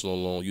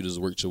personal loan. You just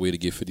worked your way to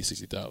get 50,000,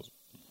 60,000.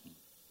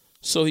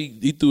 So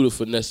he threw the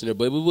finesse in there,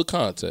 but with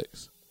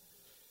context.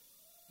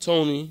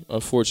 Tony,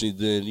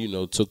 unfortunately,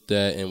 then, took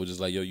that and was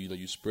just like,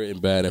 you spreading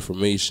bad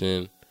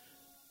information.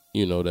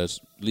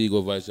 That's legal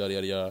advice, yada,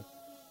 yada, yada.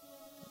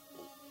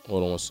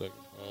 Hold on 1 second.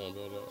 I don't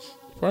know about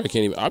that. Probably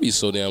can't even, I'll be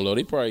so damn low.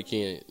 They probably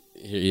can't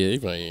hear, they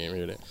probably can't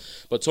hear that.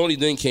 But Tony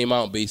then came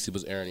out and basically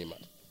was airing him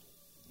out.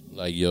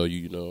 Like, yo,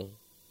 you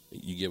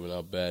giving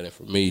out bad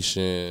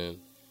information.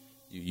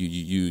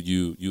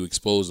 You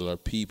exposing our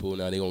people.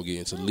 Now they gonna get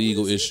into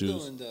legal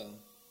issues.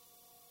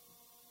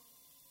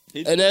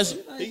 And that's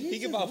he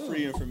give out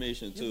free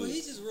information too. Yeah, but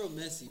he's just real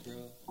messy, bro.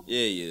 Yeah,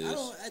 he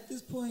is. At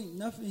this point,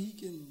 nothing he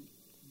can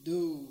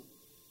do.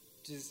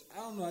 I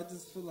don't know. I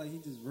just feel like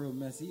he's just real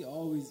messy. He's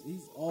always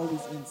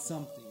in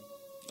something.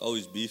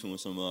 Always beefing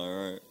with somebody,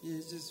 right? Yeah,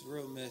 it's just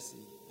real messy.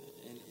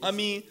 I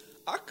mean,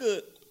 I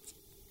could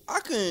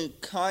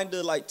kind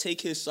of like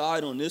take his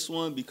side on this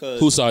one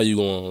because whose side you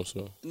going on?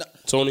 So nah,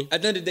 Tony.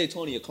 At the end of the day,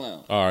 Tony a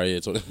clown. All right, yeah,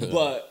 Tony.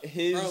 But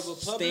his but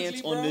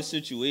stance on this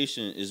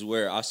situation is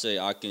where I say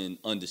I can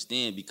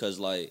understand because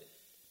like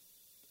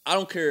I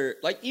don't care.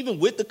 Like even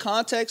with the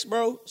context,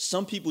 bro,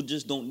 some people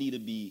just don't need to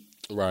be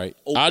right.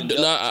 Opened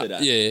up to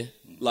that. Yeah.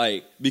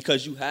 Like,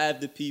 because you have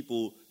the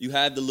people, you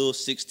have the little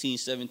 16,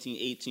 17,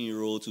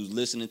 18-year-olds who's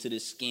listening to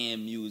this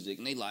scam music,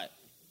 and they like,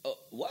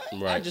 what?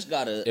 Right. I just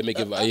gotta... It make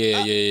it,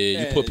 yeah.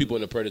 You put people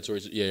in the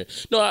predatory... Yeah.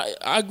 No,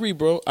 I agree,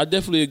 bro. I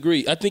definitely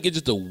agree. I think it's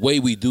just the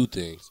way we do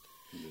things.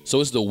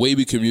 So it's the way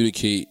we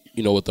communicate,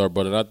 with our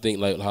brother. And I think,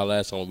 like, how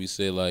last time we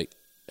said, like,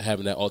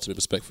 having that ultimate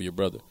respect for your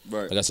brother.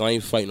 Right. Like I said, I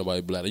ain't fighting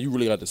nobody black. You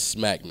really got to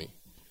smack me.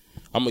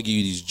 I'm going to give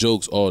you these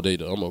jokes all day,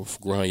 though. I'm going to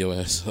grind your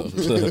ass up.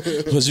 But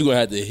you're going to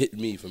have to hit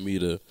me for me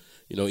to,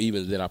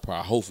 even then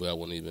hopefully I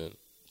wouldn't even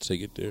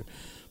take it there.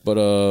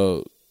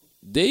 But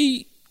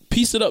they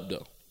pieced it up,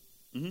 though.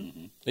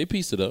 Mm-hmm. They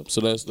pieced it up.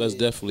 So that's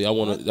definitely,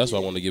 that's what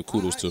I want to give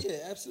kudos to.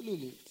 Yeah,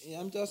 absolutely.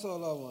 Yeah, that's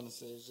all I want to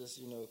say is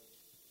just,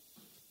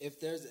 if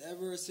there's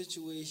ever a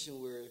situation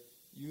where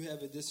you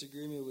have a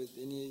disagreement with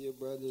any of your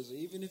brothers, or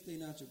even if they're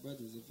not your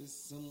brothers, if it's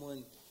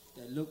someone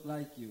that look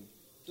like you,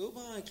 do it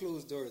behind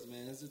closed doors,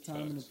 man. There's a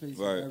time and a place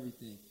for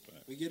everything.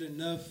 Right. We get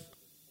enough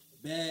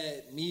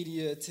bad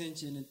media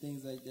attention and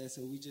things like that,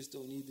 so we just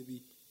don't need to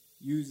be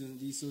using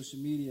these social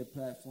media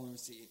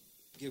platforms to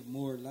give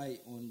more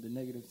light on the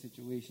negative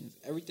situations.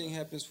 Everything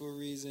happens for a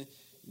reason.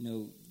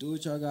 Do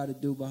what y'all got to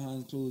do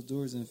behind closed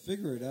doors and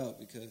figure it out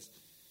because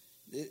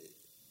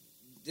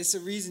it's a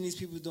reason these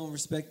people don't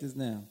respect us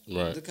now.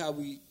 Right. Look how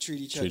we treat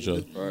each other.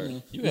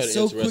 You had an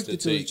so quick interesting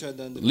to throw take. each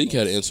other under the Leak bus.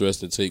 had an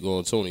interesting take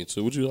on Tony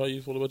too. How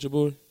you feel about your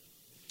boy?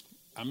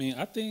 I mean,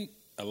 I think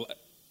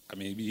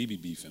he be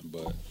beefing,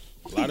 but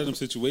a lot of them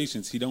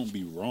situations he don't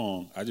be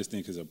wrong. I just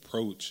think his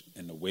approach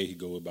and the way he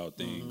go about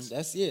things,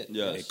 That's it.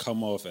 Yeah. it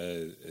come off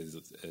as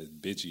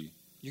bitchy.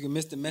 You can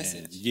miss the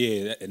message.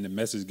 And the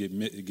message gets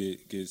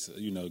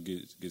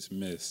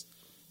missed.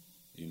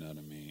 You know what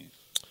I mean?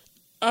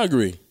 I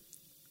agree.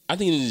 I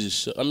think he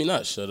needs to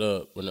not shut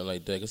up or nothing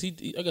like that. Because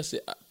he, like I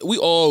said, we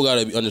all got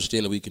to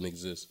understand that we can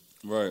exist.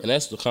 Right. And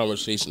that's the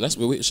conversation. That's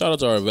what shout out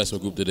to our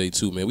investment group today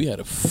too, man. We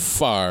had a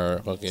fire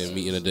fucking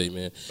meeting today,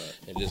 man.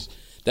 And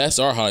that's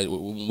our highlight.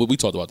 What we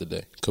talked about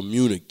today: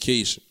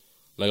 communication.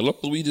 Like as long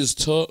as we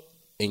just talk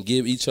and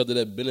give each other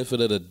that benefit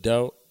of the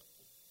doubt,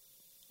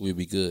 we'll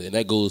be good. And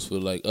that goes for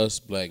like us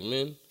black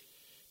men,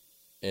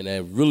 and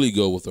that really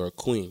go with our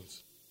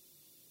queens.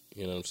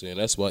 You know what I'm saying?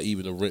 That's why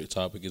even the rent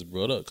topic is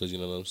brought up, because you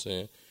know what I'm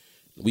saying.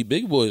 We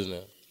big boys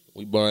now.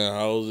 We buying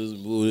houses,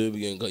 moving,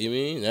 you know what I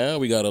mean? Now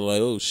we gotta like,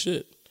 oh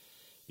shit.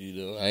 You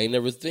know, I ain't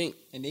never think.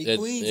 And they that,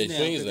 queens now,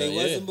 because they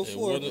wasn't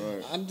before.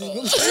 Right. I'm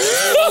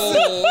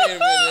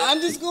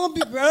just gonna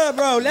be,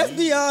 bro. Let's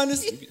be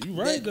honest. You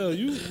right though.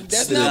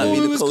 That's Still not got what me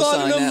we to was co-sign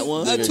calling that them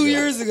one. 2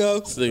 years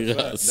ago.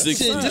 Six.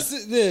 Shit,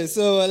 just this.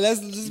 So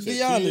let's just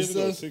be honest.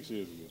 So, 6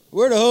 years ago.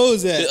 where the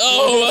hoes at?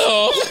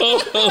 Oh,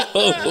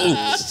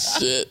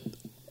 shit.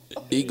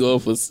 He going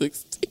for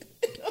 60.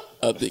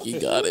 I think he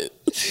got it.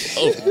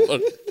 So,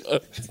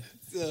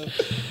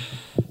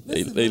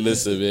 They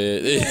listen,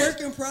 man. we're a work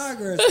in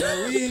progress,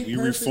 bro. We ain't We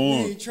perfect.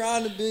 reform. We ain't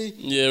trying to be.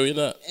 Yeah, we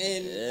not.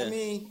 And I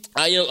mean,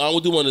 I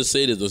do want to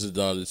say this though, since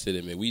Don just said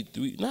it, man. We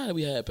see,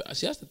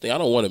 that's the thing. I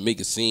don't want to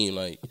make it seem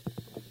like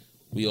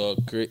we all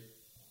great.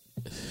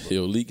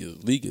 Yo, leak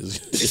is.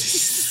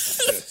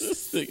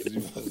 This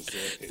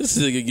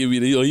nigga give me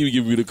the, he would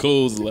give me the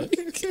codes like,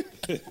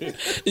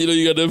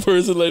 you got that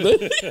person like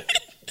that.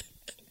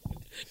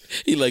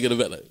 He like in the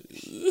back like,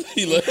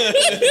 he like.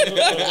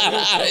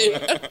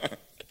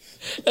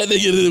 That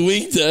nigga in the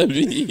weak time,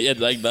 he had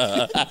like,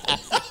 nah.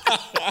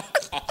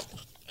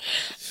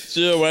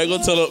 Sure, bro, I ain't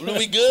gonna tell him,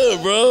 we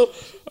good, bro.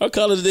 Our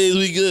college days,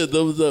 we good.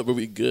 Thumbs up, but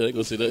we good. I ain't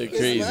gonna say nothing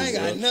crazy. I ain't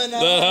got bro. nothing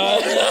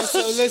out. So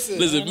listen.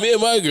 Listen, me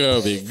and my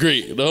girl been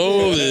great. The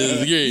whole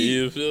is great.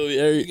 You feel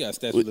me? You got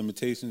statute of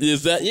limitations.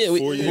 Is that, yeah, we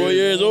 4 4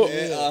 years old.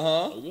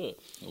 Uh-huh. Oh, good.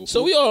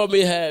 So we all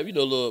may have,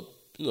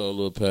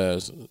 little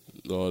past and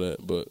all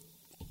that, but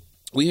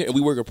we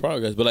work in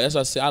progress. But like as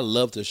I say, I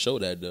love to show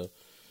that though.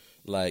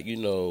 Like,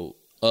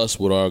 us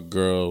with our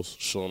girls,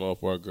 showing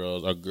off our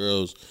girls,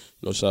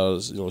 shout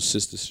out,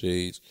 Sister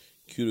Shades,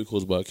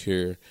 Cuticles by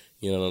Care,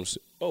 you know what I'm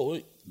saying? Oh,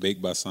 wait.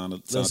 Baked by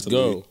Santa. Let's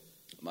go.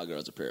 My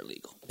girls are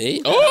paralegal.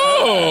 Hey,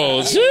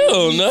 oh,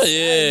 chill. No,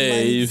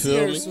 yeah, you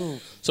feel me?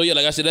 So, yeah,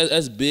 like I said,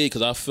 that's big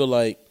because I feel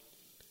like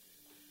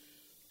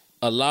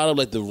a lot of,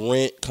 like, the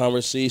rent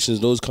conversations,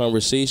 those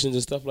conversations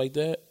and stuff like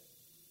that,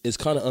 it's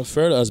kind of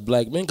unfair to us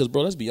black men because,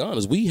 bro, let's be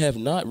honest, we have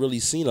not really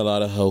seen a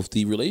lot of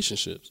healthy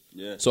relationships.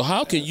 Yeah. So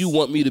how can you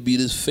want me to be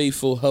this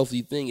faithful,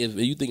 healthy thing if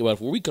you think about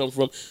it, where we come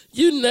from?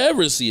 You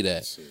never see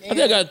that. I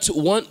think I got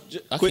one.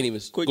 I can't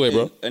even. Quick Go ahead,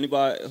 bro.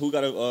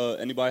 thing.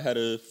 Anybody had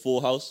a full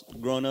house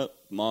growing up?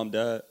 Mom,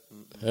 dad?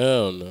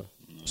 Hell no.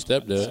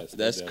 Stepdad.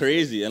 That's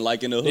crazy. And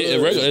like in the hood, Yeah,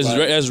 regular.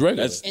 That's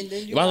regular. And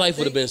then you My gotta life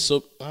would have think- been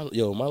so.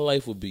 My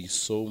life would be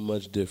so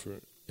much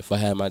different if I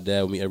had my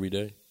dad with me every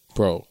day,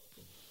 bro.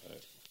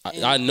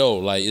 I know,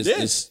 like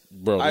it's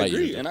bro. I like,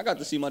 agree, and I got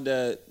to see my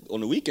dad on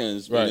the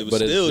weekends, but Right, it was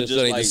but it's still just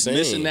just ain't the like same.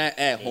 missing that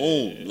at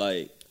home.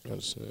 Like,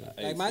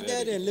 Like my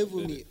dad didn't live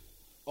with me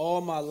all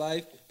my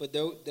life, but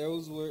there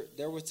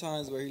were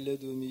times where he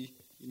lived with me.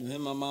 Him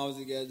and my mom was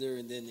together,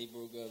 and then they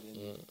broke up.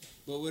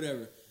 But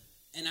whatever.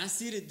 And I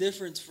see the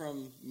difference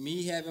from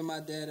me having my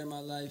dad in my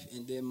life,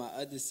 and then my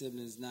other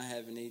siblings not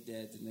having their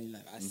dads in their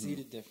life. I see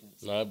the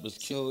difference. Nah, but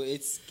So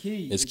it's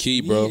key. It's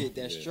key, bro. needed,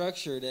 that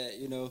structure, that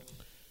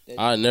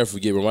I never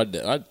forget, bro. My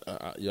dad,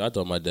 I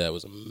thought my dad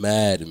was a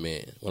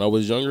madman when I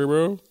was younger,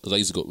 bro. Because I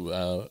used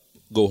to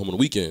go home on the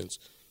weekends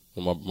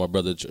with my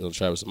brother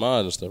Travis and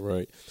mine and stuff,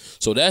 right?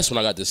 So that's when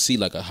I got to see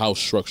like a house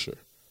structure,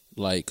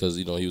 like because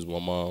he was with my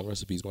mom.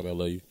 Rest in peace, mom, I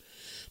love you.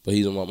 But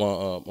he's with my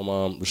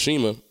mom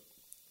Rashima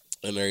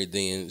and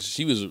everything, and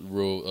she was a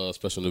real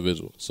special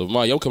individual. So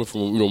I'm coming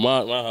from my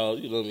house,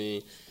 you know what I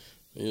mean?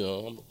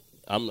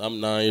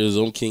 I'm 9 years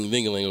old, King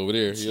Dingaling over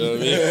there. You know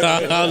what I mean?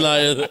 I'm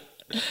 9 years old.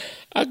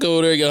 I go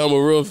over there and get home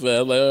real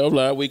fast. I'm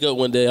like, I wake up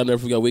one day. I never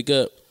forgot. I wake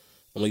up.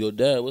 I'm like, yo,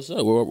 Dad, what's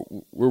up?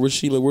 Where was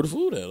she? Like, where the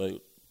food at? Like,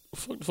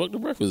 fuck the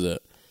breakfast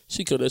at?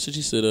 She cut that shit.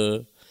 She said,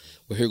 well,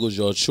 here goes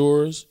y'all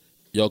chores.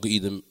 Y'all could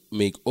either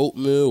make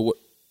oatmeal. What?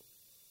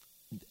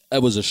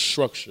 That was a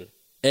structure.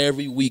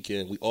 Every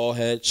weekend, we all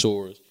had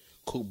chores.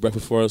 Cook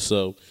breakfast for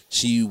ourselves.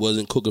 She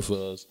wasn't cooking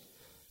for us.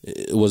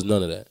 It was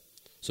none of that.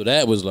 So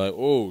that was like,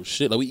 oh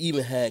shit! Like we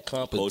even had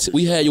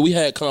we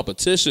had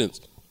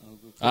competitions.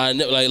 I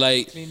never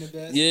like Clean the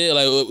bed? yeah,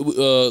 like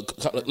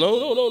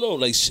no,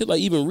 like shit,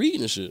 like even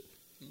reading and shit.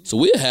 So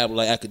we'd have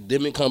like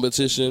academic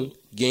competition,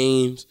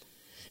 games,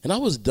 and I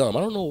was dumb. I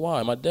don't know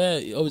why. My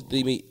dad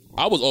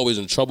I was always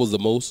in trouble the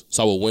most,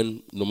 so I would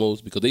win the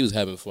most because they was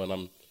having fun.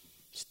 I'm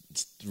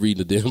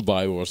reading the damn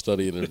Bible or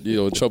studying or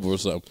in trouble or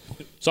something.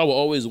 So I would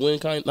always win,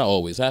 not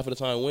always, half of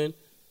the time win,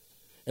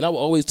 and I would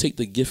always take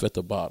the gift at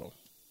the bottom,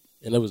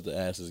 and that was the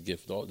ass's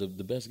gift.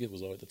 The best gift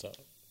was always at the top.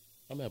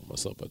 I'm happy with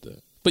myself about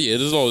that. But yeah,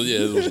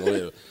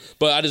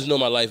 but I just know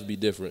my life would be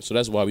different, so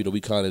that's why we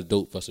kind of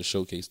dope for us to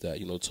showcase that.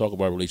 Talk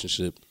about our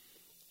relationship,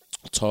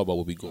 talk about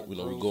what we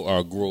go,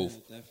 our growth,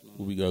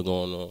 what we got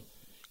going on.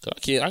 Cause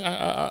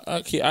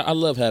I can't. I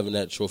love having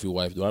that trophy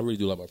wife, though. I really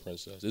do love my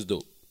princess. It's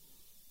dope.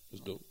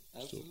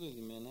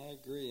 Absolutely, man. I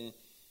agree,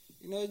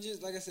 and it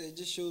just like I said, it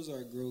just shows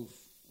our growth.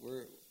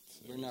 We're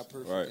not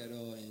perfect at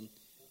all, and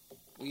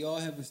we all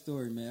have a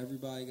story, man.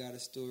 Everybody got a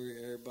story.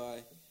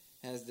 Everybody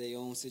has their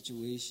own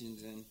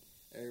situations, and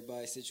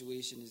everybody's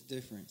situation is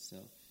different. So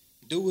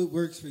do what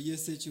works for your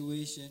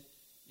situation,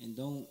 and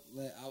don't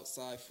let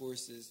outside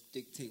forces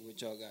dictate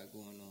what y'all got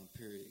going on,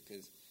 period.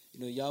 Because,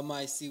 y'all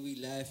might see we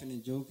laughing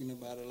and joking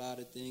about a lot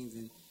of things,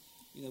 and,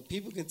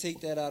 people can take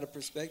that out of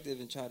perspective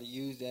and try to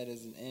use that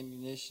as an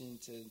ammunition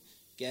to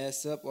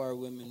gas up our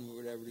women or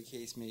whatever the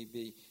case may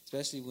be,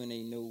 especially when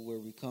they know where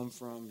we come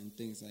from and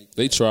things like that.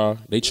 They try,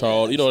 they try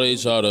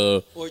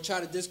to... Or try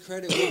to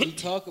discredit what we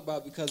talk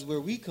about because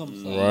where we come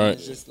from. Right.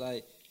 It's just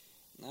like,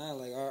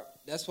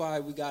 that's why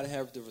we got to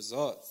have the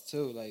results,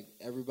 too. Like,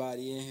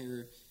 everybody in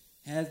here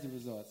has the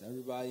results.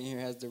 Everybody in here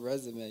has the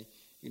resume,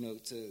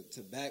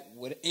 to back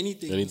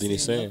anything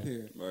he's saying up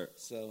here. Right.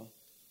 So...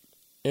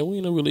 And we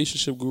ain't no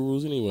relationship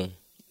gurus anyway.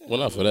 Well,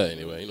 not for that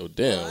anyway.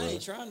 Damn. I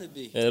ain't trying to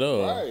be. At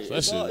all. Right.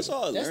 It's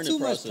all a That's learning too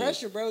much process.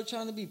 pressure, bro.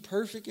 Trying to be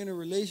perfect in a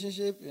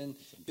relationship and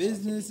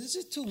business. It's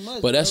just too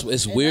much. But bro.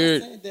 it's And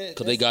weird I'm saying that-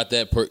 because they got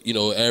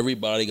that,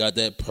 everybody got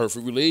that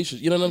perfect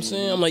relationship. You know what I'm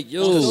saying? I'm like,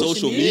 yo. On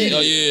social media. Oh,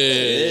 yeah.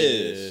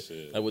 It is.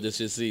 I would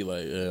just see,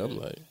 like, I'm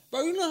like.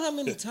 Bro, you know how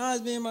many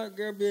times me and my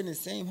girl be in the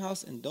same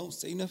house and don't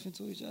say nothing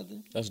to each other?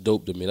 That's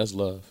dope to me. That's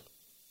love.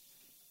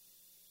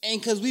 And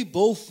because we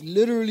both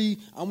literally,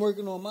 I'm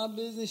working on my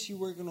business, she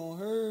working on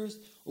hers,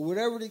 or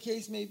whatever the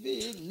case may be.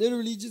 It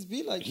literally just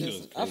be like You know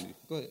this. it's crazy.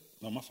 Go ahead.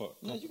 No, my fault.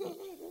 No, you go ahead,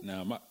 bro.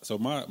 Now,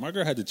 my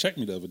girl had to check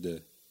me the other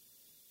day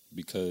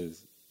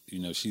because,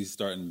 she's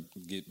starting to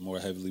get more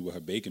heavily with her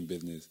baking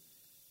business.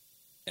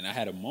 And I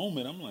had a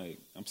moment,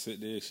 I'm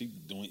sitting there, she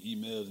doing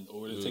emails and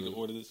orders, taking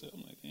orders.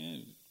 I'm like,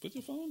 man, put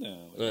your phone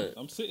down. Like, Right.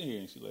 I'm sitting here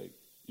and she like,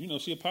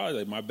 she apologized,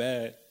 like, my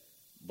bad,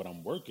 but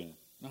I'm working.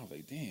 And I was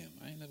like, damn,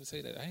 I ain't never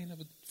say that. I ain't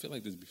never feel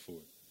like this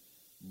before.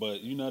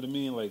 But you know what I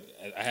mean? Like,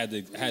 I had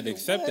to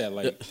accept that.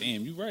 Like,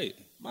 damn, you right.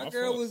 My My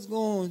girl fault. was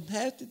gone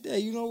half the day.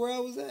 You know where I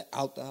was at?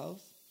 Out the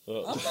house.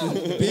 Uh, I'm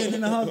not being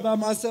in the house by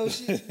myself.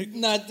 She's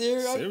not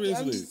there.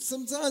 Seriously.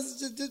 Sometimes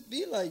it just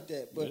be like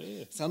that. But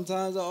Yeah.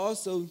 sometimes I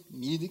also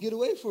need to get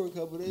away for a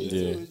couple of days.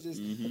 Yeah. So it's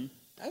just Mm-hmm.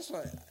 that's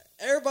why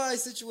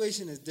everybody's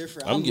situation is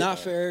different. I'm I'm get- not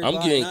for everybody.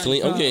 I'm getting I ain't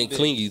clean. I'm trying getting to be.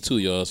 clingy too,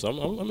 y'all. So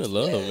I'm in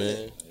love,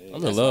 man. I'm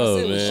in That's why I love,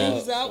 said when she man.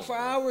 was out for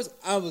hours,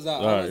 I was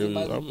out. All I right, was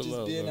about I'm to in just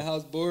love, be in the bro.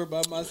 house bored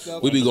by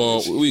myself. We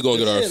gonna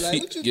get our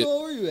like, what you feet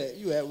doing? Where you at?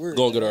 You at work?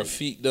 gonna get our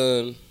feet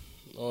done,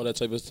 all that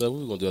type of stuff.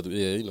 We gonna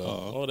do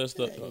all that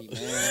stuff.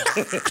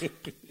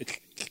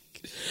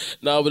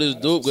 Nah, but it's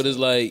dope because it's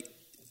like,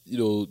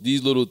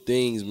 these little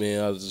things,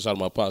 man. I was just out of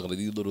my pocket. Like,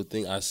 these little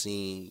things I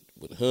seen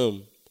with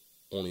him,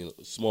 only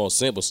a small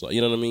sample size.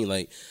 You know what I mean?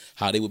 Like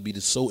how they would be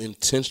so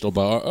intentional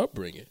about our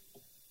upbringing.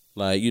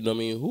 Like, you know what I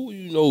mean?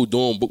 Who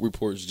doing book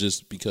reports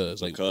just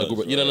because? Like, Because,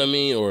 you know what I right.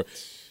 mean? Or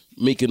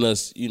making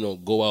us,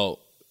 go out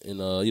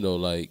and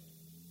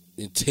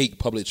and take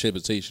public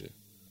transportation.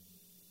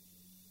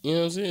 You know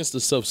what I'm saying? It's the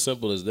stuff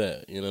simple as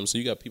that. You know what I'm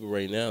saying? You got people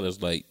right now that's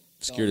like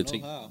scared to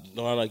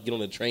know how to get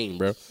on the train,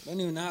 bro. Don't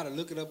even know how to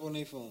look it up on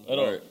their phone. At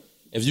all.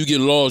 If you get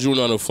lost, you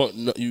don't know how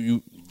to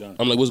you done.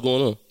 I'm like, what's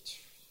going on?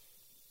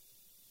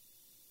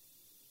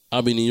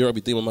 I'll be in New York, I'll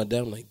be thinking about my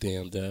dad. I'm like,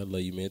 damn, Dad, I love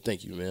you, man.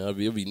 Thank you, man. I'll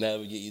be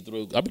navigating you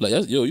through. I'll be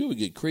like, yo, you would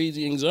get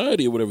crazy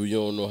anxiety or whatever. You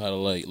don't know how to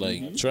like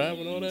travel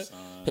and all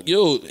that.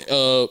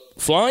 Yo,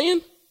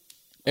 flying,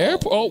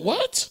 airport,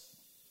 what?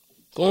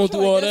 Going I feel through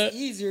like all that's that.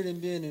 easier than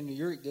being in New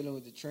York dealing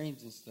with the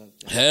trains and stuff.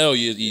 Hell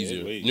yeah, it's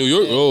easier. wait. New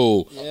York,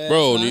 Yeah,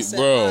 bro, that's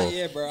bro, what I said.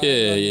 Yeah, bro. I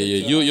yeah, love yeah, it,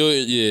 yeah. too.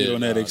 Yeah. Get on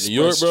that New express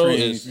York, bro. train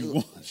Is, if you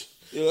want.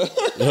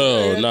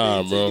 oh,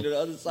 nah, bro.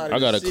 I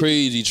got a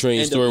crazy train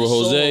End story up with in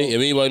Jose. Seoul. If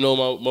anybody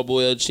know my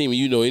boy El Chimi,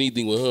 you know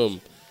anything with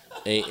him.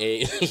 Ain't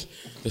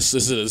it's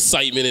just an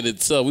excitement in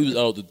itself. We was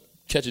out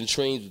catching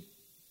trains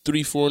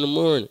 3-4 in the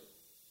morning.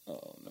 Oh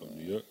no.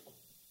 New York.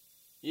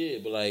 Yeah,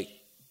 but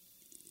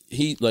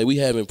we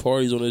having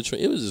parties on the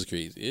train. It was just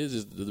crazy. It was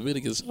just the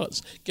Dominican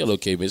shots. Get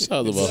okay, man.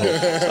 Shout out to my home.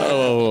 Shout out to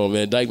my home,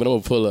 man. Dykeman, I'm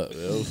gonna pull up.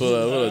 Man. I'm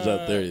gonna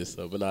drop 30 and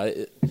stuff. But nah,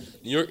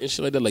 New York and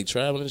shit like that, like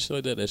traveling and shit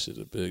like that, that shit's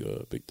a big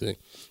thing.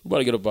 We're about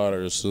to get up out of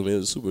here soon, man. It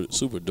was a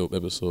super dope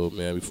episode,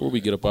 man. Before we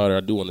get up out of here,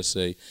 I do want to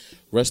say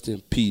rest in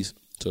peace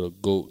to the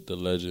GOAT, the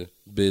legend,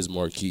 Biz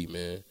Marquis,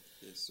 man.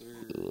 Yes,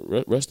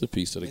 sir. Rest in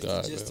peace to the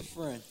guy, Just man. a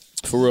friend.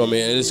 For real,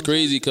 man. And it's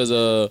crazy because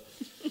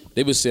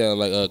they was saying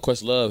like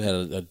Questlove had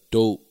a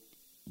dope,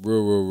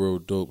 real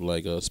dope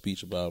like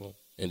speech about him,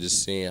 and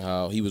just saying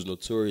how he was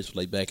notorious for,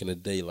 like back in the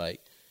day,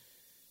 like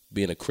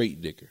being a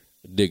crate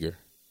digger.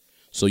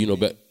 So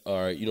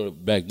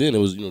back then it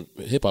was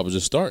hip hop was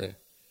just starting,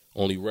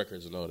 only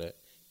records and all that.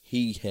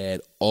 He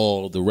had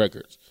all the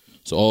records,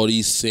 so all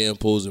these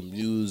samples and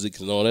music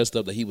and all that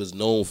stuff that he was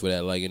known for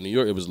that. Like in New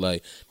York, it was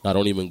like, I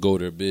don't even go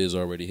there. Biz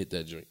already hit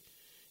that joint.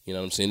 You know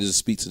what I'm saying? Just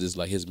speak to this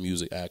like his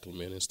music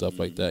acumen and stuff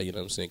like that. You know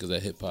what I'm saying? Because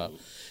that hip hop,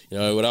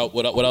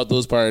 without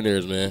those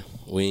pioneers, man,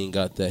 we ain't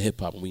got that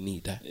hip hop, and we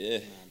need that. Yeah.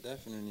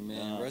 Definitely,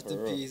 man. Rest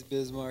in peace,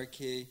 Biz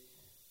Markie.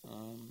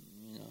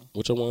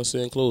 What y'all want to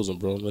say in closing,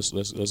 bro? Let's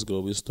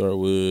go. We start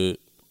with.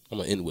 I'm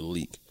gonna end with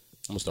Leak.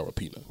 I'm gonna start with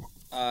Peanut.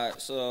 All right,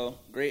 so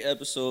great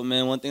episode,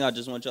 man. One thing I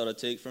just want y'all to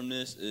take from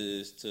this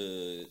is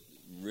to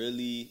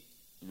really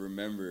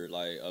remember,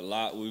 like a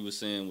lot we were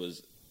saying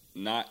was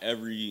not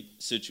every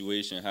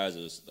situation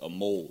has a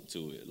mold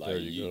to it. Like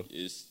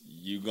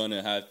you're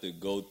gonna have to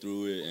go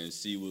through it and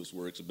see what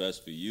works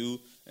best for you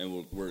and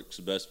what works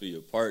best for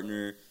your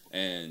partner.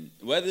 And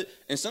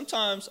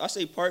sometimes I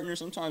say partner,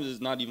 sometimes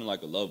it's not even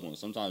like a loved one.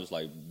 Sometimes it's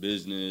like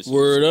business.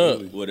 Word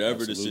up.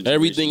 Whatever the situation.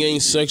 Everything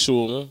ain't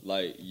sexual, man.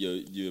 Like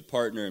your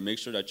partner, and make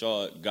sure that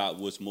y'all got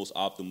what's most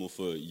optimal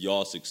for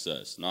y'all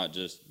success. Not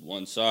just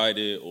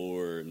one-sided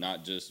or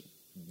not just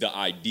the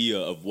idea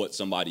of what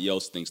somebody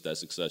else thinks that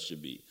success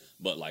should be.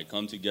 But like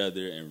come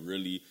together and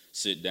really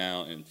sit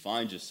down and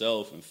find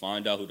yourself and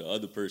find out who the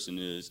other person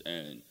is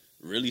and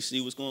really see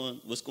what's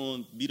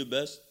going to be the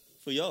best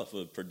for y'all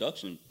for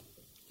production.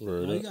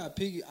 You got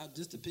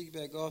just to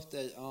piggyback off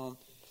that.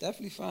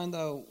 Definitely find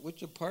out what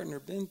your partner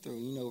been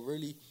through.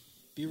 Really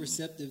be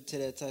receptive to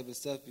that type of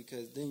stuff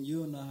because then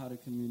you'll know how to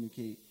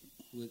communicate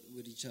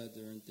with each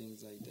other and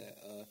things like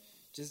that.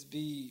 Just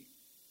be,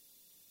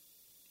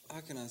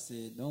 how can I say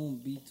it?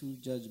 Don't be too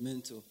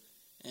judgmental.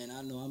 And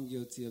I know I'm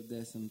guilty of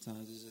that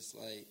sometimes. It's just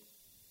like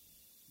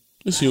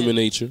it's human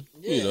nature.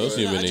 Yeah, it's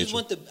human I nature.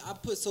 I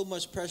put so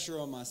much pressure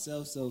on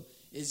myself, so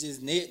it's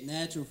just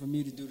natural for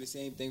me to do the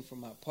same thing for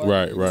my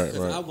partner. Right.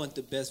 I want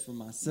the best for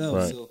myself,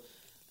 right. So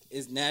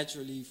it's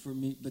naturally for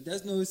me. But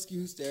there's no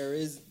excuse. There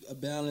is a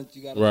balance.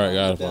 You got to find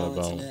a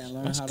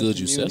balance. That's good.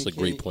 You said that's a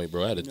great point,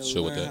 bro. I had to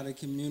show with that. Learn how to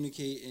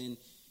communicate and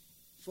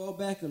fall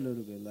back a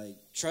little bit. Like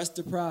trust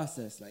the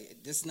process.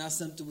 Like this is not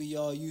something we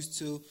all used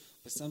to.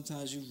 But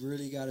sometimes you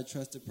really got to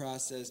trust the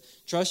process.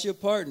 Trust your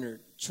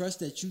partner. Trust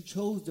that you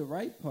chose the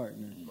right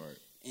partner. Right.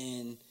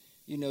 And,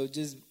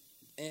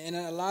 and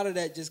a lot of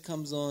that just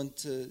comes on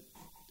to,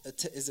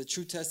 is a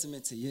true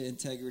testament to your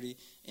integrity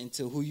and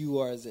to who you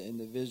are as an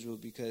individual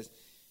because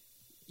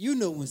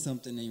when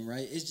something ain't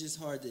right. It's just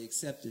hard to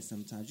accept it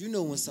sometimes.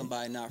 When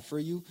somebody not for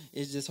you,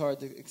 it's just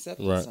hard to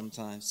accept it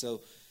sometimes.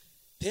 So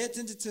pay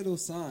attention to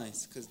those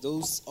signs because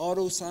all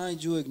those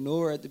signs you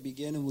ignore at the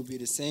beginning will be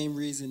the same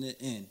reason to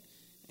end.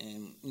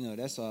 And,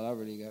 that's all I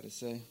really got to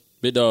say.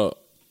 Big dog.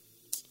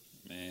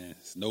 Man,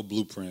 it's no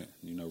blueprint.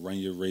 Run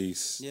your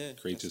race,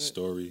 create your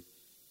story.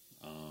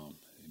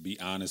 Be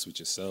honest with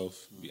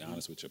yourself. Be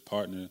honest with your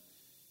partner.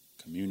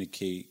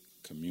 Communicate.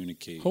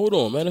 Hold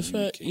on. Matter of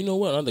fact, you know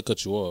what? I'm going to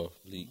cut you off.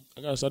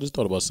 I just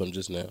thought about something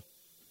just now.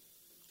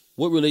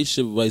 What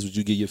relationship advice would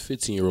you give your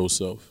 15-year-old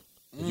self?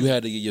 If you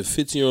had to give your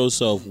 15-year-old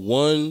self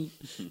one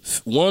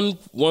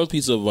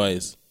piece of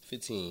advice.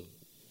 15.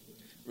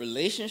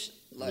 Relationship.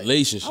 I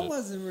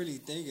wasn't really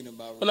thinking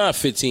about. Well, not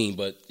 15,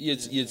 but your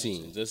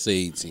teens. Let's say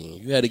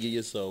 18. You had to give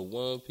yourself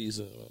one piece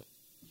of.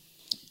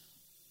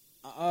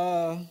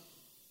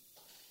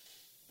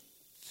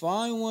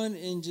 Find one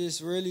and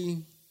just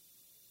really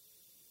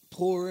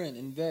pour in,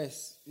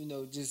 invest.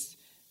 Just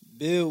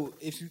build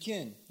if you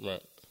can.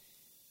 Right.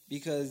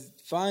 Because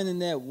finding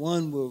that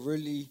one will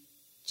really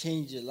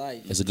change your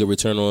life. It's a good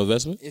return on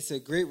investment? It's a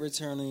great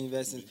return on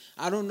investment.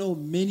 I don't know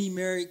many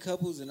married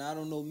couples, and I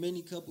don't know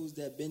many couples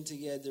that have been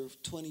together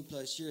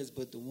 20-plus years,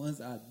 but the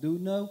ones I do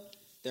know,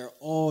 they're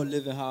all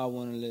living how I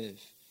want to live.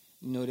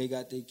 They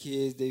got their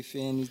kids, their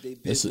families, their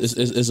business.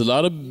 It's a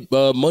lot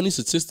of money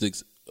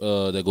statistics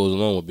that goes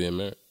along with being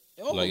married.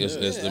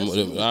 Obviously, it's and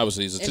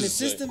the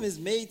system is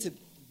made to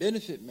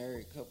benefit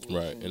married couples.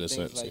 Right, and in a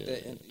things sense. like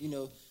that. And,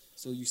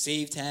 so you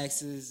save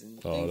taxes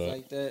and all things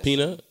like that.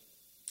 Peanut?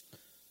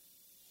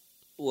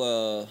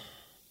 Well,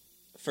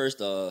 first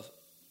off,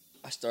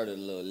 I started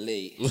a little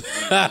late.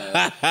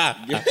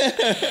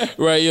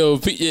 Right, yo,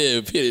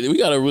 Peter, we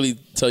gotta really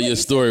tell your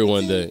story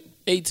one day.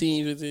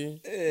 18, 15,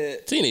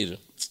 teenager.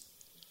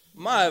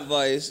 My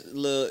advice,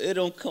 look, it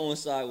don't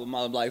coincide with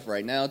my life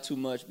right now too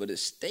much, but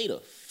it's stay the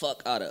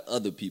fuck out of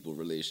other people's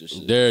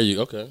relationships. There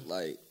you okay?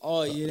 Like,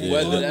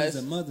 whether that's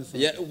a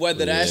motherfucker.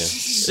 Whether that's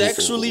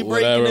sexually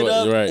breaking it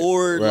up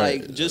or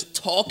like just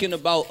talking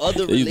about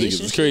other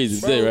relationships. It's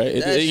crazy today, right?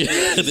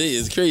 It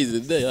is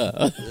crazy today,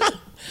 huh?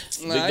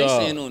 Nah, I ain't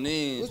saying no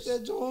names. What's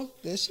that, Joel?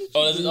 That shit.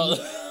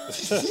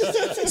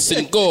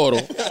 Sincoro.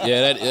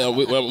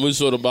 We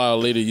sort of about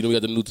later. We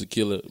got the new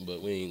tequila,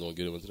 but we ain't gonna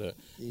get into that.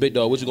 Big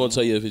dog, what you gonna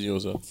tell your 15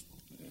 yourself?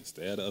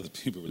 Stay out of other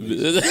people's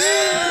relationships.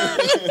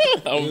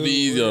 I'm gonna be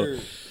easy on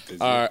it.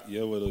 All right.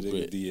 Your widow,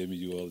 they DM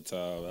you all the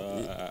time.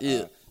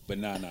 But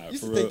nah. You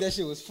used to think that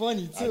shit was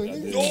funny too.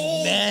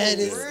 Mad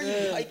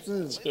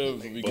as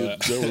hell.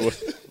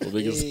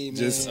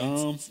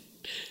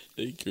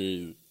 They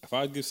crazy. If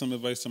I give some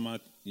advice to my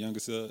younger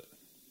self,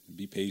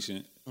 be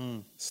patient,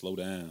 slow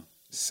down.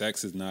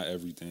 Sex is not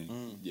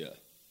everything. Yeah.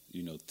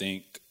 You know,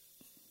 think.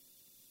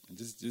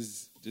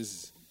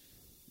 Just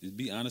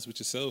be honest with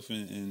yourself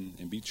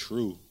and be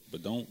true,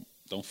 but don't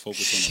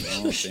focus on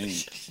the wrong thing.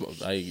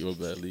 I ain't give a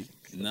bad leak.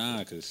 Nah,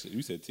 because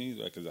you said teens,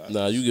 right?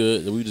 Nah, you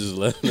good. We just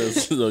let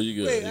us know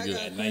you good. Wait, You I good.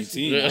 got a At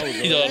question. 19, I was You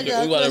already- know, I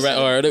got we want to wrap.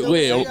 All right, I got a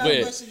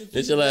wait. question to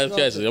This your last piggyback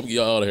question. I'm gonna get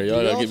y'all out of here.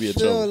 Y'all gotta get me in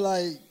feel trouble.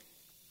 like,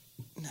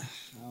 nah,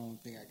 I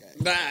don't think I got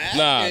it.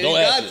 Nah, you don't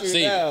got ask to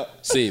it. now.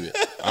 Save it.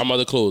 I'm about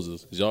to close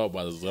this. Y'all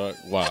about to start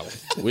wild.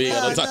 We ain't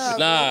got no time.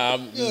 Nah,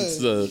 I'm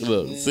just,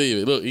 look, save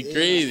it. Look, he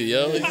crazy,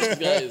 yo. This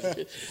guy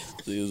is.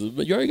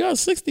 You already got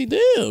 60.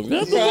 Damn,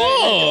 that's the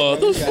ball.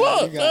 The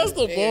fuck, that's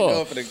the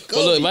ball. But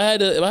look, if I had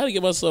to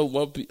give myself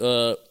one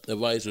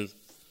advice, or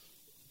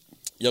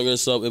younger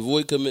self,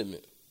 avoid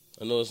commitment.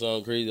 I know it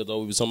sounds crazy. I thought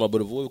we were talking about, but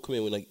avoid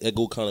commitment. Like that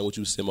go kind of what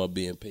you said about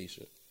being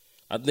patient.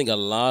 I think a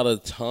lot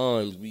of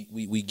times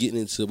we getting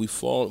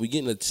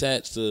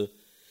attached to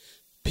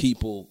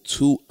people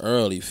too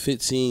early,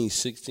 15,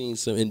 16,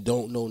 17, and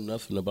don't know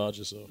nothing about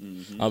yourself.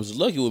 I was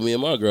lucky with me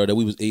and my girl that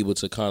we was able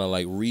to kind of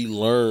like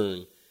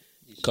relearn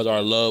because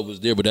our love was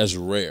there, but that's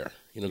rare.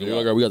 You know, 'cause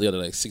my girl, we got together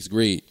like 6th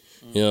grade.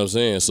 You know what I'm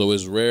saying? So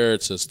it's rare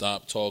to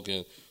stop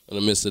talking in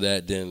the midst of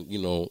that. Then, you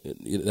know,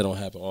 that don't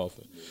happen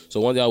often.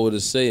 So one thing I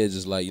would say is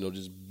just like, you know,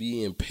 just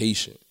being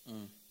patient.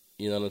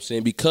 You know what I'm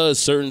saying?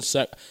 Because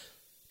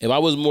if I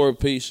was more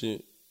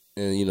patient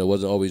and, you know,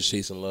 wasn't always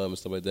chasing love and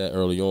stuff like that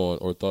early on,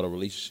 or thought a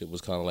relationship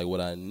was kind of like what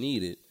I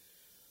needed,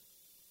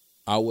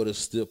 I would have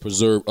still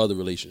preserved other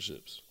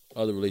relationships,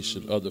 other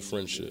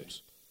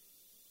friendships.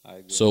 I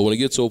agree. So when it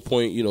gets to a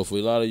point, you know, for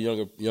a lot of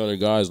younger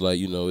guys, like,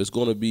 you know, it's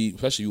going to be,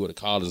 especially you go to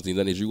college and things,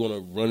 that is, you're going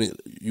to run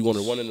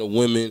into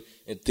women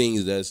and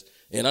things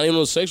and I don't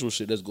know sexual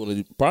shit that's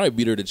going to probably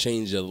be there to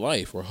change your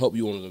life or help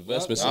you on an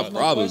investment side.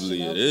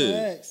 Probably it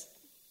is.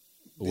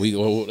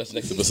 That's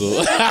next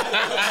episode.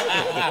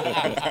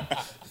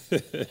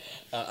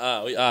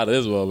 We out of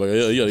this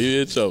motherfucker. Yo,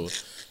 you in trouble.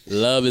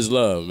 Love is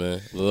love,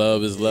 man.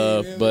 Love is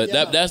love. But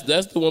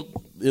that's the one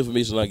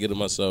information I get to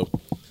myself.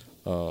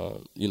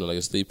 You know,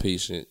 like stay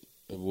patient.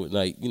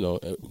 Like, you know,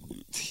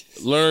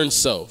 learn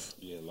self.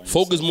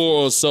 Focus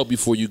more on self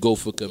before you go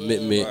for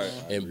commitment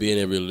and being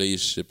in a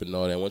relationship and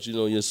all that. Once you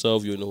know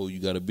yourself, you know who you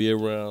got to be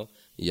around.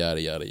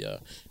 Yada yada yada.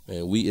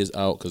 Man, we is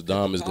out because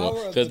Dom is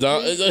going. Because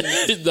Dom is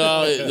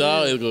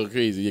going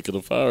crazy. Because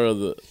the power of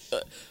the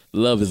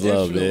love is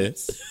love, man.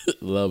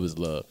 Love is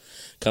love.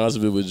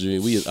 Constantly with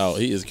Dream. We is out.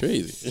 He is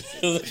crazy.